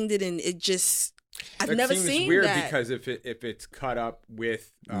strained it, and it just I've That never seems seen weird that. because if it's cut up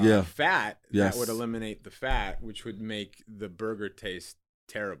with Yeah. fat, Yes. that would eliminate the fat, which would make the burger taste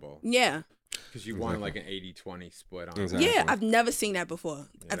terrible. Yeah, Because you want like an 80-20 split on Exactly. it. yeah, I've never seen that before.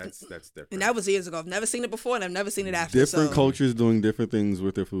 Yeah, that's different. And that was years ago. I've never seen it before, and I've never seen it after. Different so. cultures doing different things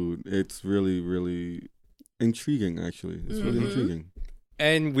with their food. It's really, really intriguing. Actually, it's really intriguing.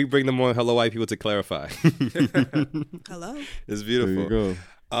 And we bring them on Hello White People to clarify. Hello. It's There beautiful. you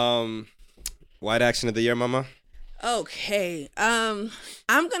go. White action of the year, mama. Okay. I'm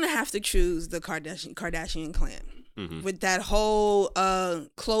gonna have to choose the Kardashian clan with that whole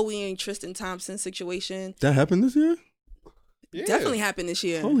Khloe and Tristan Thompson situation. That happened this year. Yeah. Definitely happened this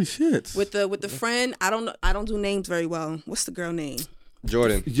year. Holy shit! With the friend, I don't do names very well. What's the girl name?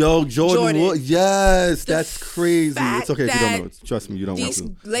 Jordan. Yo, Jordan. Jordan. Yes, The that's crazy. fact It's okay if you don't that know. Trust me, you don't want These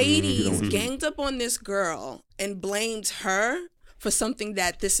to. ladies ganged up on this girl and blamed her for something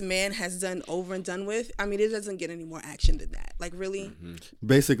that this man has done over and done with. I mean, it doesn't get any more action than that. Like, really?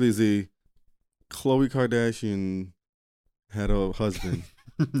 Basically, Khloe Kardashian had a husband,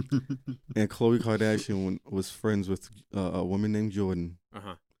 and Khloe Kardashian was friends with a woman named Jordan.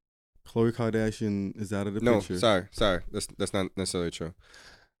 Uh-huh. Khloe Kardashian is out of the No, picture. sorry. That's not necessarily true.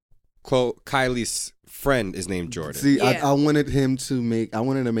 Kylie's friend is named Jordan. See, Yeah. I wanted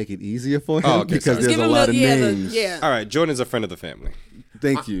to make it easier for him Oh, okay, because sorry. there's Give a him lot the- of yeah, the- names. yeah. All right, Jordan's a friend of the family.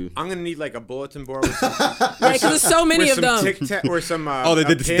 Thank you. I'm gonna need like a bulletin board with some, Yeah, because there's so many with of some them. tic-tac or some The pins,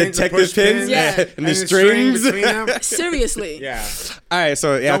 the detective push pins? Yeah. And the string strings. between them. Seriously. Yeah. All right,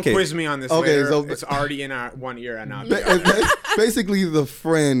 so yeah, Don't okay. quiz me on this Okay, later. so- It's already in our one ear and out. Basically, the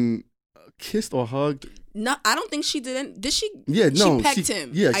friend kissed or hugged. No, I don't think she did. Did she? Yeah, no, She pecked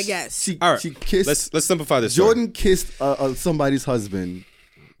him. Yeah, I guess. she All right, she kissed. let's simplify this. story. Jordan kissed somebody's husband,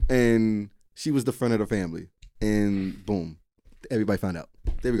 and She was the friend of the family, and boom, everybody found out.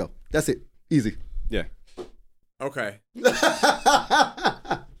 There we go. That's it. Easy. Yeah. Okay.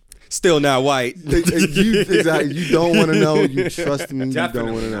 Still not white. Exactly. You don't want to know. You trust me. You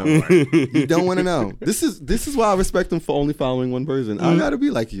don't want to know. You don't want to know. This is why I respect them for only following one person. I gotta be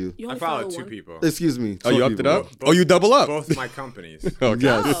like you. You I only follow follow 2 one? people. Excuse me. Oh, you two upped it people. up? Oh, you double up. Both my companies. Okay.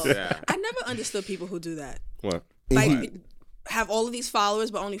 Yes. Oh, Yeah. I never understood people who do that. What? Like, have all of these followers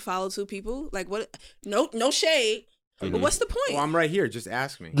but only follow 2 people. Like, what? No shade. But what's the point? Well, I'm right here. Just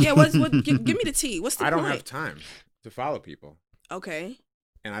ask me. Yeah, give me the tea. What's the I point? don't have time to follow people, Okay.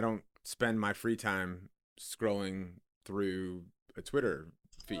 and I don't spend my free time scrolling through a Twitter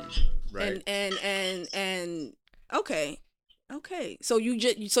feed. Right. And okay. So you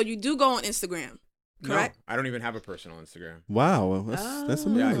do go on Instagram, correct? No, I don't even have a personal Instagram. Wow, that's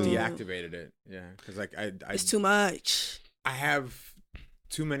Oh. Yeah, I amazing. deactivated it. Yeah, because like I It's too much. I have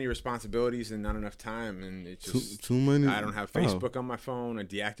too many responsibilities and not enough time, and it just Too many. I don't have Oh. Facebook on my phone. I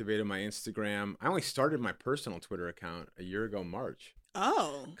deactivated my Instagram. I only started my personal Twitter account a year ago, March,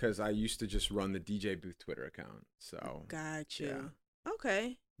 Oh, because I used to just run the DJ Booth Twitter account. So got you. Yeah.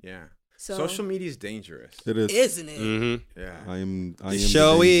 Okay. yeah, So social media is dangerous. It is. isn't it? Mm-hmm. Yeah, I am. The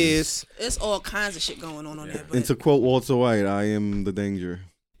show danger. is. It's all kinds of shit going on there. But And to quote Walter White, I am the danger.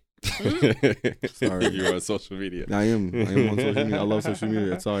 Sorry. You're on social media. I am on social media. I love social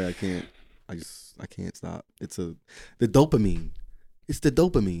media. Sorry, I can't. I can't stop. It's the dopamine. It's the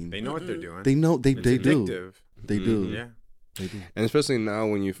dopamine. they know what they're doing. They know they It's do. addictive. They do. Yeah, They do. And especially now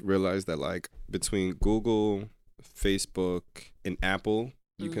when you realize that like between Google, Facebook, and Apple,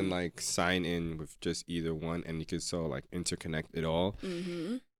 you can like sign in with just either one and you can so like interconnect it all.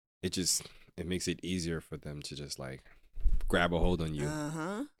 Mm-hmm. It makes it easier for them to just like grab a hold on you.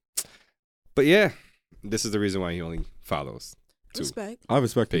 Uh-huh. But yeah, this is the reason why he only follows 2 Respect. I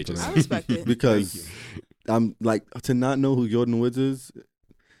respect you for pages. I that. respect it. Because I'm like, to not know who Jordan Woods is.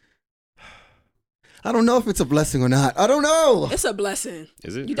 I don't know if it's a blessing or not. I don't know. It's a blessing.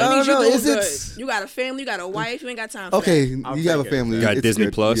 Is it? You I that means don't know, you're is doing it- good. You got a family, you got a wife, you ain't got time for Okay, I'll you have a take it. family. You got It's Disney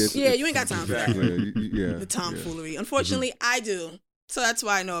good. Plus? Yes, that. Yeah, you ain't got time for that. yeah. The tomfoolery. Unfortunately, I do. So that's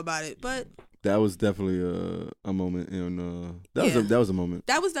why I know about it. But That was definitely a moment, and that was a moment.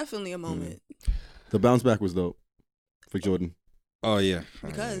 that was definitely a moment The bounce back was dope for Jordan. Oh yeah.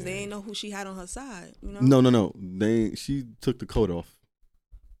 because they ain't know who she had on her side. You know. No. She took the coat off.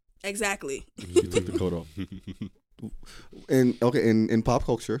 Exactly. She took the coat off. And okay, in pop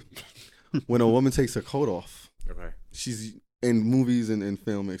culture, when a woman takes her coat off, okay. she's in movies and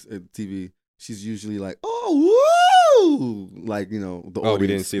film, TV. She's usually like, "Oh, woo!" Like, you know, the Oh, we audience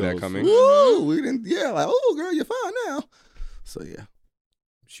didn't see that goes, coming? Woo! We didn't. Yeah, like, "Oh, girl, you're fine now." So yeah,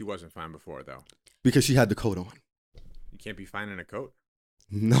 She wasn't fine before though. because she had the coat on. You can't be fine in a coat.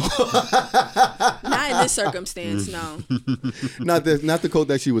 No, Not in this circumstance, no. not the coat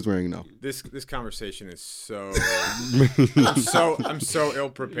that she was wearing. No, This conversation is so I'm so ill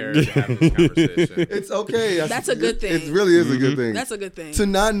prepared to have this conversation. it's okay. That's a good thing. It really is a good thing. That's a good thing. To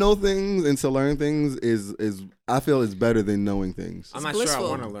not know things and to learn things is I feel is better than knowing things. I'm not blissful. sure I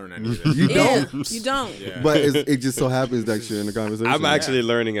want to learn any of this. You yeah, don't. you don't. Yeah. But it just so happens that you're in the conversation. I'm actually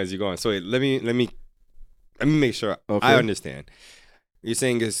learning as you go on. So wait, let me make sure Okay. I understand. You're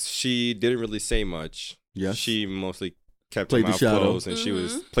saying is she didn't really say much. Yes. She mostly kept Played her the mouth shadow. closed and she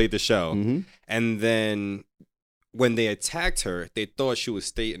was played the show. Mm-hmm. And then when they attacked her, they thought she was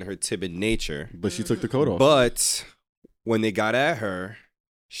stating her timid nature. But she took the coat off. But when they got at her,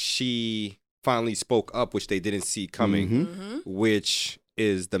 she finally spoke up, which they didn't see coming, Mm-hmm. which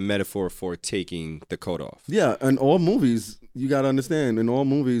is the metaphor for taking the coat off. Yeah, in all movies, you gotta understand. In all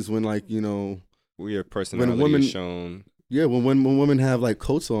movies, when like Your personality woman- is shown. yeah, when women have like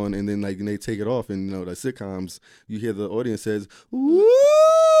coats on and then like they take it off, and the sitcoms, you hear the audience says, "Woo,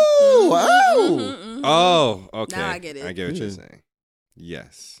 wow." Mm-hmm. Oh, okay. Now I get it. I get what you're Yeah. saying.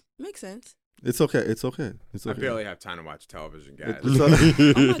 Yes. Makes sense. It's okay. It's okay. It's I okay. barely have time to watch television, guys. It's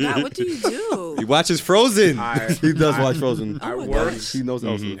okay. Oh my God, what do you do? He watches Frozen. He does watch Frozen. I Oh my work gosh. He knows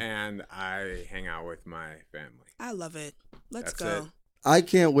Elsa. and I hang out with my family. I love it. Let's That's go. it. I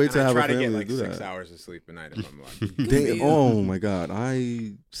can't wait And to I have try a to family get to like do 6 that. hours of sleep a night if I'm lucky. Good for Damn, you. oh my God,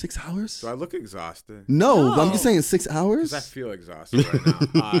 6 hours? Do I look exhausted? No, No. I'm just saying 6 hours. Because I feel exhausted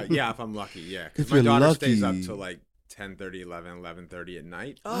right now. Yeah, if I'm lucky, yeah. If Because my you're daughter stays up lucky. till like 10:30, 11:30 at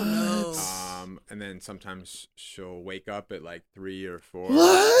night. Oh no. And then sometimes she'll wake up at like 3 or 4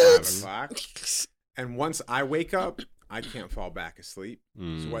 What? 5 o'clock. And once I wake up, I can't fall back asleep.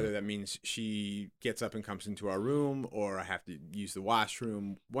 Mm. So whether that means she gets up and comes into our room, or I have to use the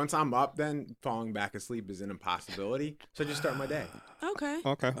washroom. Once I'm up, then falling back asleep is an impossibility. So I just start my day. Okay.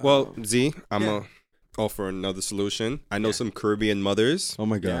 Okay. Well, Z, I'm Yeah. going to offer another solution. I know some Caribbean mothers Oh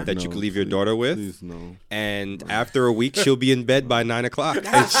my God. that you no, could leave your please- daughter with. Please, no. And after a week, she'll be in bed by 9 o'clock.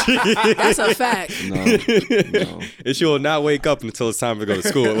 That's a fact. No. No. And she will not wake up until it's time to go to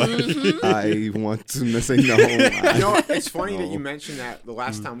school. I want to say no. You know, it's funny that you No. mentioned that. The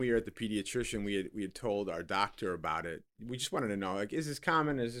last time we were at the pediatrician, we had told our doctor about it. We just wanted to know, like, is this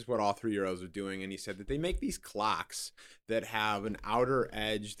common? Is this what all 3-year-olds are doing? And he said that they make these clocks that have an outer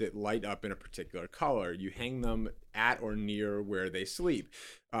edge that light up in a particular color. You hang them at or near where they sleep.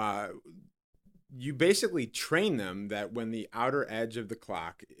 You basically train them that when the outer edge of the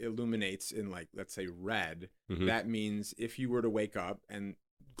clock illuminates in, like, let's say red, that means if you were to wake up and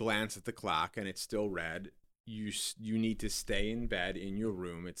glance at the clock and it's still red, you need to stay in bed in your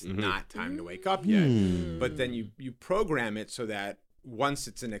room. It's not time to wake up yet. But then you program it so that once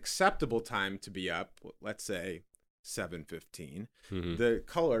it's an acceptable time to be up, let's say 7:15, the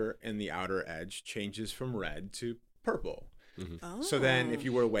color in the outer edge changes from red to purple. So then if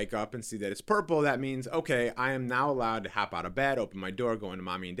you were to wake up and see that it's purple, that means, okay, I am now allowed to hop out of bed, open my door, go into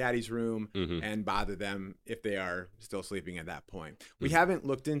mommy and daddy's room, and bother them if they are still sleeping at that point. We haven't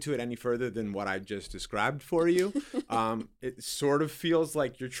looked into it any further than what I just described for you. It sort of feels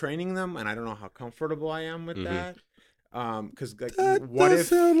like you're training them, and I don't know how comfortable I am with that. Because like, That what does if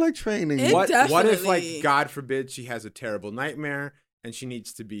sound like training? It what if, like, definitely- God forbid, she has a terrible nightmare and she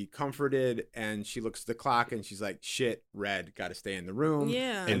needs to be comforted, and she looks at the clock and she's like, shit, red, got to stay in the room.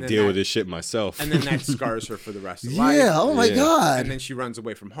 Yeah. And then deal that- with this shit myself. And then that scars her for the rest of life. Yeah. Oh my Yeah. God. And then she runs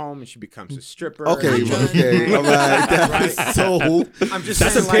away from home and she becomes a stripper. Okay. And- Okay. All right. That's Right. so. I'm just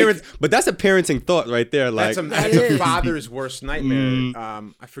that's saying, a like, parent, but that's a parenting thought right there. Like, that's a is. father's worst nightmare.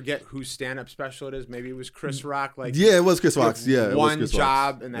 I forget whose stand-up special it is. Maybe it was Chris Rock. Like, Yeah, it was Chris you have Rock's. Yeah, it was one Chris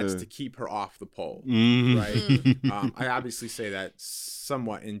job, Rock's. and that's Yeah. to keep her off the pole. Mhm. Right. I obviously say that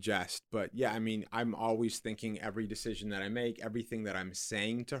somewhat in jest, but yeah, I mean, I'm always thinking every decision that I make, everything that I'm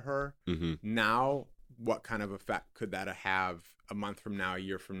saying to her now, what kind of effect could that have a month from now, a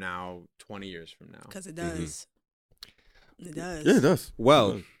year from now, 20 years from now? Because it does. It does. Yeah, it does.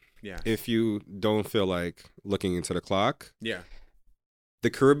 well, Yeah. if you don't feel like looking into the clock, Yeah. the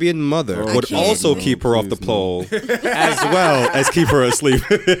Caribbean mother Oh, would can't. also No, keep her off the please, pole as well as keep her asleep.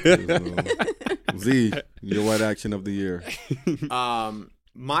 Z, your white action of the year.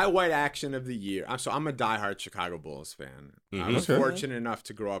 My white action of the year. I'm a diehard Chicago Bulls fan. I was Okay. fortunate enough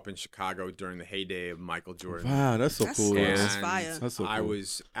to grow up in Chicago during the heyday of Michael Jordan. Wow, that's so That's cool. sick. man. That's And fire. That's so I cool.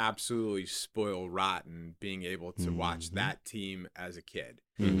 was absolutely spoiled rotten being able to watch that team as a kid.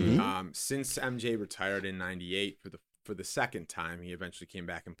 Since MJ retired in '98 for the second time, he eventually came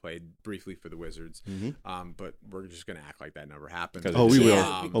back and played briefly for the Wizards. But we're just gonna act like that never happened. Oh, we will.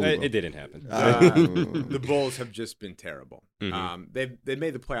 Yeah. Oh, we it, will. it didn't happen. The Bulls have just been terrible. Mhm. They've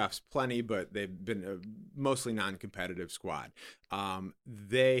made the playoffs plenty, but they've been a mostly non-competitive squad.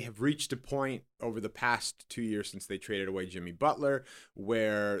 They have reached a point over the past 2 years since they traded away Jimmy Butler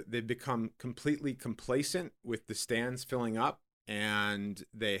where they've become completely complacent with the stands filling up, and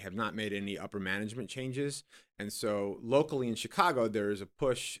they have not made any upper management changes. And so locally in Chicago, there is a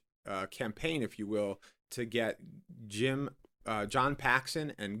push campaign, if you will, to get John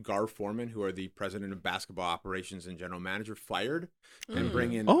Paxson and Gar Forman, who are the president of basketball operations and general manager, fired and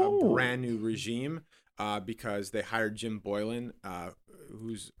bring in a brand new regime because they hired Jim Boylan,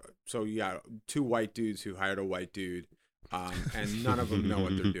 so you got two white dudes who hired a white dude. And none of them know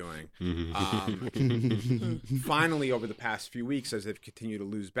what they're doing. Finally, over the past few weeks, as they've continued to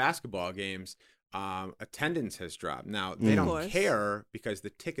lose basketball games, attendance has dropped. Now, they don't course. care because the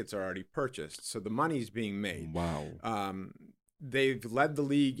tickets are already purchased, so the money's being made. Wow. They've led the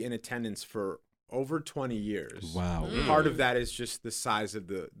league in attendance for over 20 years. Wow. Part of that is just the size of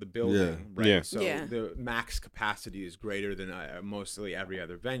the building, Yeah. right? Yeah. So Yeah. the max capacity is greater than mostly every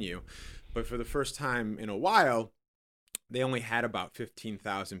other venue. But for the first time in a while, they only had about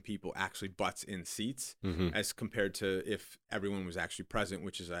 15,000 people actually butts in seats as compared to if everyone was actually present,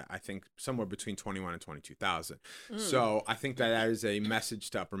 which is, I think, somewhere between 21 and 22,000. So I think that is a message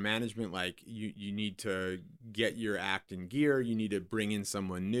to upper management, like you need to get your act in gear. You need to bring in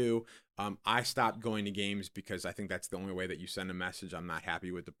someone new. I stopped going to games because I think that's the only way that you send a message. I'm not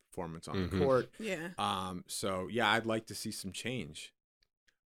happy with the performance on the court. Yeah. So yeah, I'd like to see some change.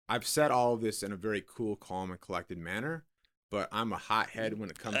 I've said all of this in a very cool, calm, and collected manner, but I'm a hothead when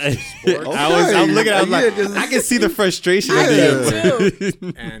it comes to sports. Okay. I'm looking at it, I was like, Yeah, 'cause- I can see the frustration Yeah. of the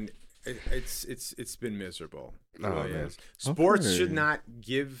too. And It's been miserable. It Oh, really man. is. Sports Okay. should not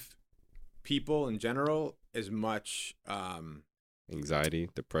give people in general as much. Anxiety,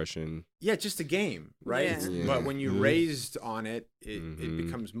 depression. Yeah, just a game, right? Yeah. Yeah. But when you're Mhm. raised on it, it Mhm.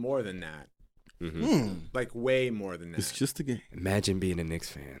 becomes more than that. Hmm. Like way more than that. It's just a game. Imagine being a Knicks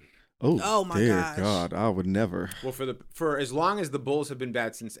fan. Oh, my dear gosh. God, I would never. Well, for as long as the Bulls have been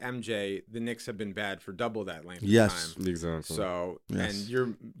bad since MJ, the Knicks have been bad for double that length Yes. of time. Exactly. So, Yes.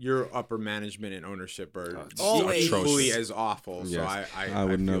 and your upper management and ownership are Always. equally as awful. So Yes. I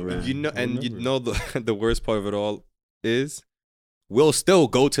would feel never. bad. you know, I and would you never. know the worst part of it all is, we'll still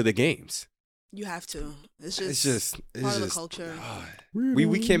go to the games. You have to. It's It's just, just part of the just- culture. God.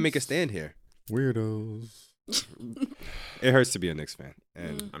 We can't make a stand here. Weirdos. It hurts to be a Knicks fan,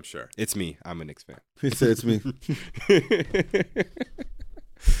 and I'm sure. it's me. I'm a Knicks fan. He said it's me.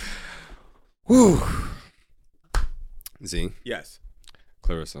 Whew. Z, Yes.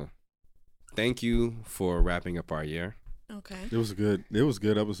 Clarissa, thank you for wrapping up our year. Okay. It was good. It was a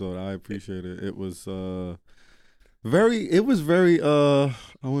good episode. I appreciate it. It was very I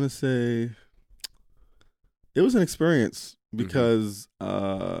want to say it was an experience because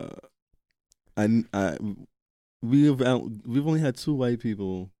we've only had 2 white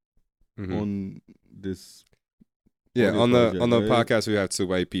people Mhm. on this. Yeah, audio on the project, right? podcast we had 2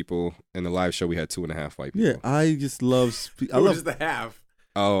 white people. In the live show we had 2.5 white people. Yeah, I just love I Who love does the half?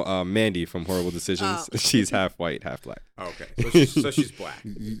 Oh, Mandy from Horrible Decisions. Oh. She's half white, half black. Oh, okay. So she's black.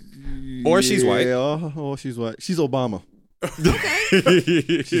 Or she's white. Yeah, or she's white. She's Obama.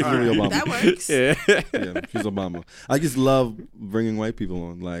 Okay. She's All really right. Obama. That works. Yeah. Yeah, she's Obama. I just love bringing white people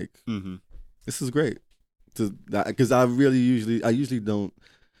on. Like, Mm-hmm. this is great. Because I usually don't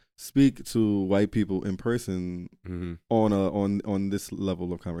speak to white people in person Mm-hmm. on this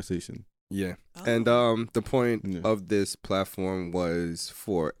level of conversation. Yeah. Oh. And the point Yeah. of this platform was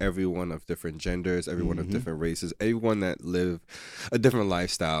for everyone of different genders, everyone of different races, everyone that live a different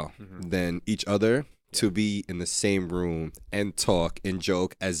lifestyle than each other, to be in the same room and talk and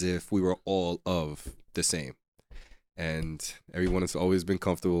joke as if we were all of the same. And everyone has always been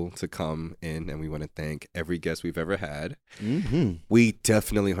comfortable to come in, and we want to thank every guest we've ever had. Mm-hmm. We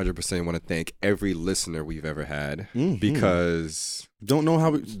definitely 100% want to thank every listener we've ever had, because Don't know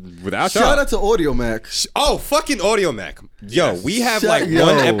how we. without Shout y'all, out to Audio Mac. oh, fucking Audio Mac. Yo, Yes. we have Shut- like yo.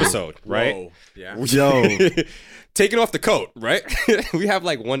 one episode, right? Whoa. Yeah. Yo. Taking off the coat, right? We have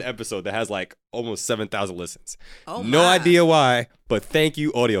like one episode that has like almost 7,000 listens. Oh, No my. idea why, but thank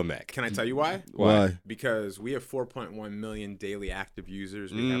you, Audio Mac. Can I tell you why? Why? Because we have 4.1 million daily active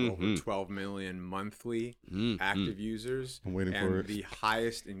users. We have over 12 million monthly active users. I'm waiting and for it. the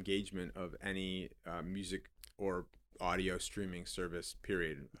highest engagement of any music or audio streaming service,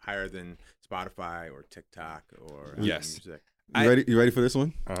 period. Higher than Spotify or TikTok or Apple Yes. Music. You ready for this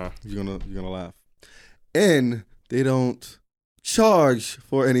one? Uh-huh. You're gonna laugh. And they don't charge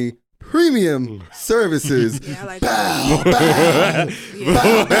for any premium services. Yeah, I like Bow, that.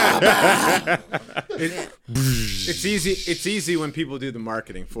 bow. Yeah. It's easy. It's easy when people do the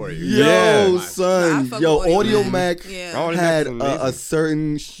marketing for you. Yo, Yeah. I son. fuck Yo, with Audio Mac. Mac Yeah. Audio had Mac's amazing. a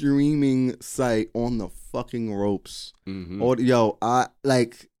certain streaming site on the fucking ropes. Mhm. Yo,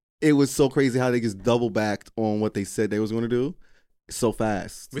 it was so crazy how they just double backed on what they said they was going to do so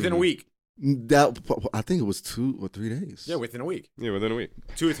fast. Within a week. That I think it was 2 or 3 days. Yeah, within a week. Yeah, within a week.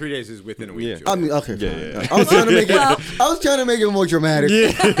 2 or 3 days is within a week. Yeah. Julia. I mean, okay. Yeah, fine. yeah. I was trying to make it. Well- I was trying to make it more dramatic. You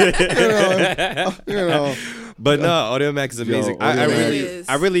know. But no, Audio Mac is amazing. I Audio Mac is.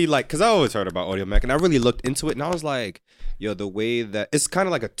 really like, because I always heard about Audio Mac, and I really looked into it, and I was like, yo, the way that it's kind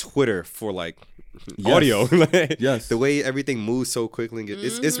of like a Twitter for like Yes. audio. Like, Yes. the way everything moves so quickly, and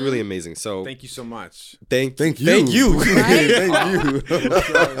it's really amazing. So Thank you so much. Thank you. Thank you. Thank you.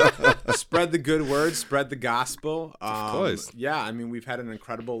 Spread the good word, spread the gospel. Of course. Yeah, I mean, we've had an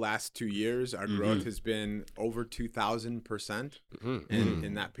incredible last 2 years. Our growth has been over 2,000%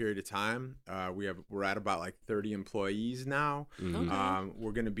 in that period of time. We're at about like 30 employees now. Okay.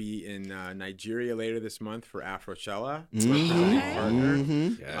 We're going to be in Nigeria later this month for Afrochella. Okay.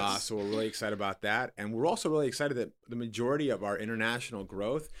 Mhm. Yes. So we're really excited about that. And we're also really excited that the majority of our international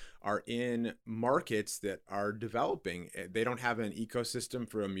growth are in markets that are developing. They don't have an ecosystem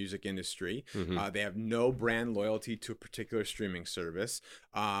for a music industry. They have no brand loyalty to a particular streaming service.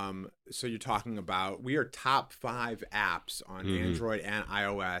 So you're talking about, we are top 5 apps on Android and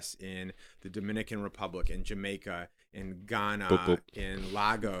iOS in the Dominican Republic, in Jamaica, in Ghana, Boop, boop. in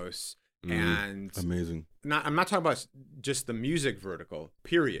Lagos. And Amazing. I'm not talking about just the music vertical,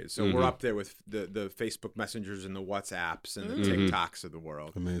 period. So we're up there with the Facebook Messengers and the WhatsApps and the TikToks of the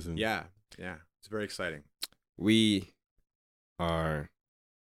world. Amazing. Yeah. It's very exciting. We are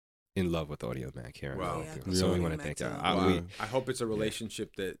in love with Audio Mac here. Wow. So we Yeah. want to thank y'all. Wow. I hope it's a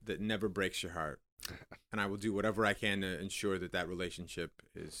relationship that never breaks your heart. And I will do whatever I can to ensure that relationship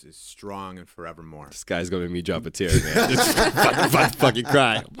is strong and forevermore. This guy's gonna make me drop a tear, man. Just about to fucking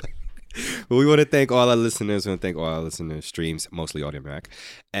cry. But we want to thank all our listeners. We want to thank all our listeners, streams, mostly Audio Mac,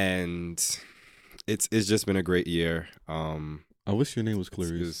 and it's just been a great year. I wish your name was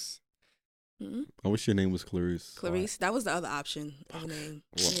Clarice. Mhm. I wish your name was Clarice. Clarice, that was the other option of name.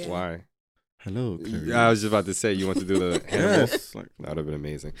 Yeah. Why? Hello, Clarice. I was just about to say you want to do the animal. Yes. Like, That would have been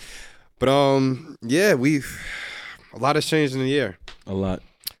amazing. But yeah, a lot has changed in the year. a lot.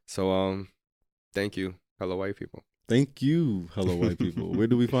 So thank you, hello white people. Thank you, hello white people. Where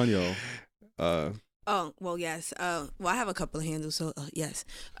do we find y'all? Oh, well, yes. Well, I have a couple of handles, so yes.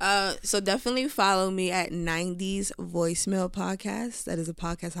 So definitely follow me at 90s Voicemail Podcast. That is a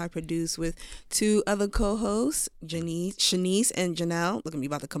podcast I produce with two other co-hosts, Shanice and Janelle. Look at me,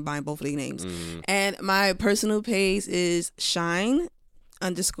 about to combine both of these names. And my personal page is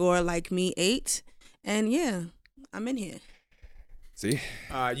shine_like_me8. And yeah, I'm in here. See,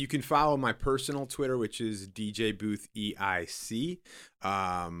 You can follow my personal Twitter, which is DJ Booth EIC.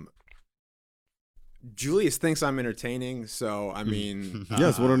 Julius thinks I'm entertaining, so I mean,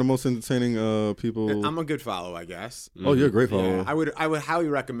 Yes, one of the most entertaining people. I'm a good follow, I guess. Oh, you're a great follower. Yeah, I would highly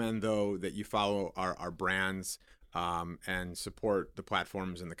recommend though that you follow our brands and support the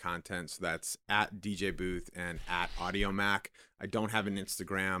platforms and the content. So that's at DJ Booth and at Audio Mac. I don't have an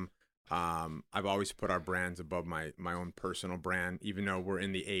Instagram. I've always put our brands above my own personal brand, even though we're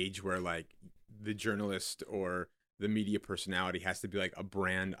in the age where like the journalist or the media personality has to be like a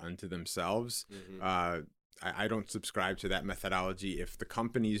brand unto themselves. I don't subscribe to that methodology. If the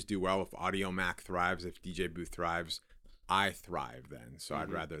companies do well, if Audio Mac thrives, if DJ Booth thrives, I thrive then. So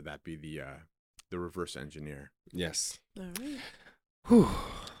I'd rather that be the reverse engineer. yes. All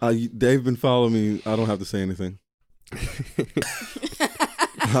right. They've been following me. I don't have to say anything.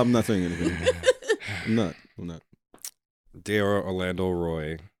 I'm not saying anything. I'm not. Dara Orlando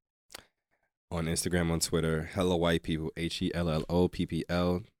Roy on Instagram, on Twitter. Hello white people.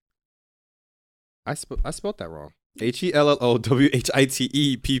 HELLOPPL. I spelled that wrong.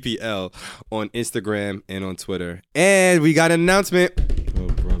 HELLOWHITEPPL on Instagram and on Twitter. And we got an announcement. Oh,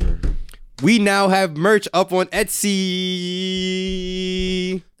 brother. We now have merch up on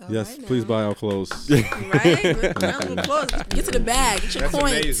Etsy. All Yes, right please now. buy our clothes. Right? Round of applause. Get to the bag. Get your That's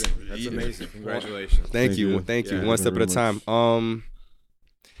coins. amazing. That's amazing. Congratulations. Thank you. Thank Thank you. Yeah. One Thank you step at a very time.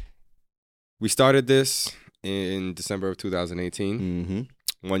 We started this in December of 2018. Mm-hmm.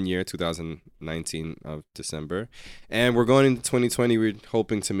 1 year, 2019 of December. And we're going into 2020. We're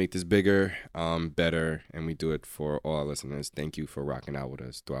hoping to make this bigger, better, and we do it for all our listeners. Thank you for rocking out with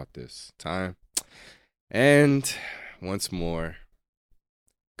us throughout this time. And once more,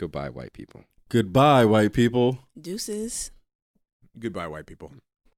 goodbye, white people. Goodbye, white people. Deuces. Goodbye, white people.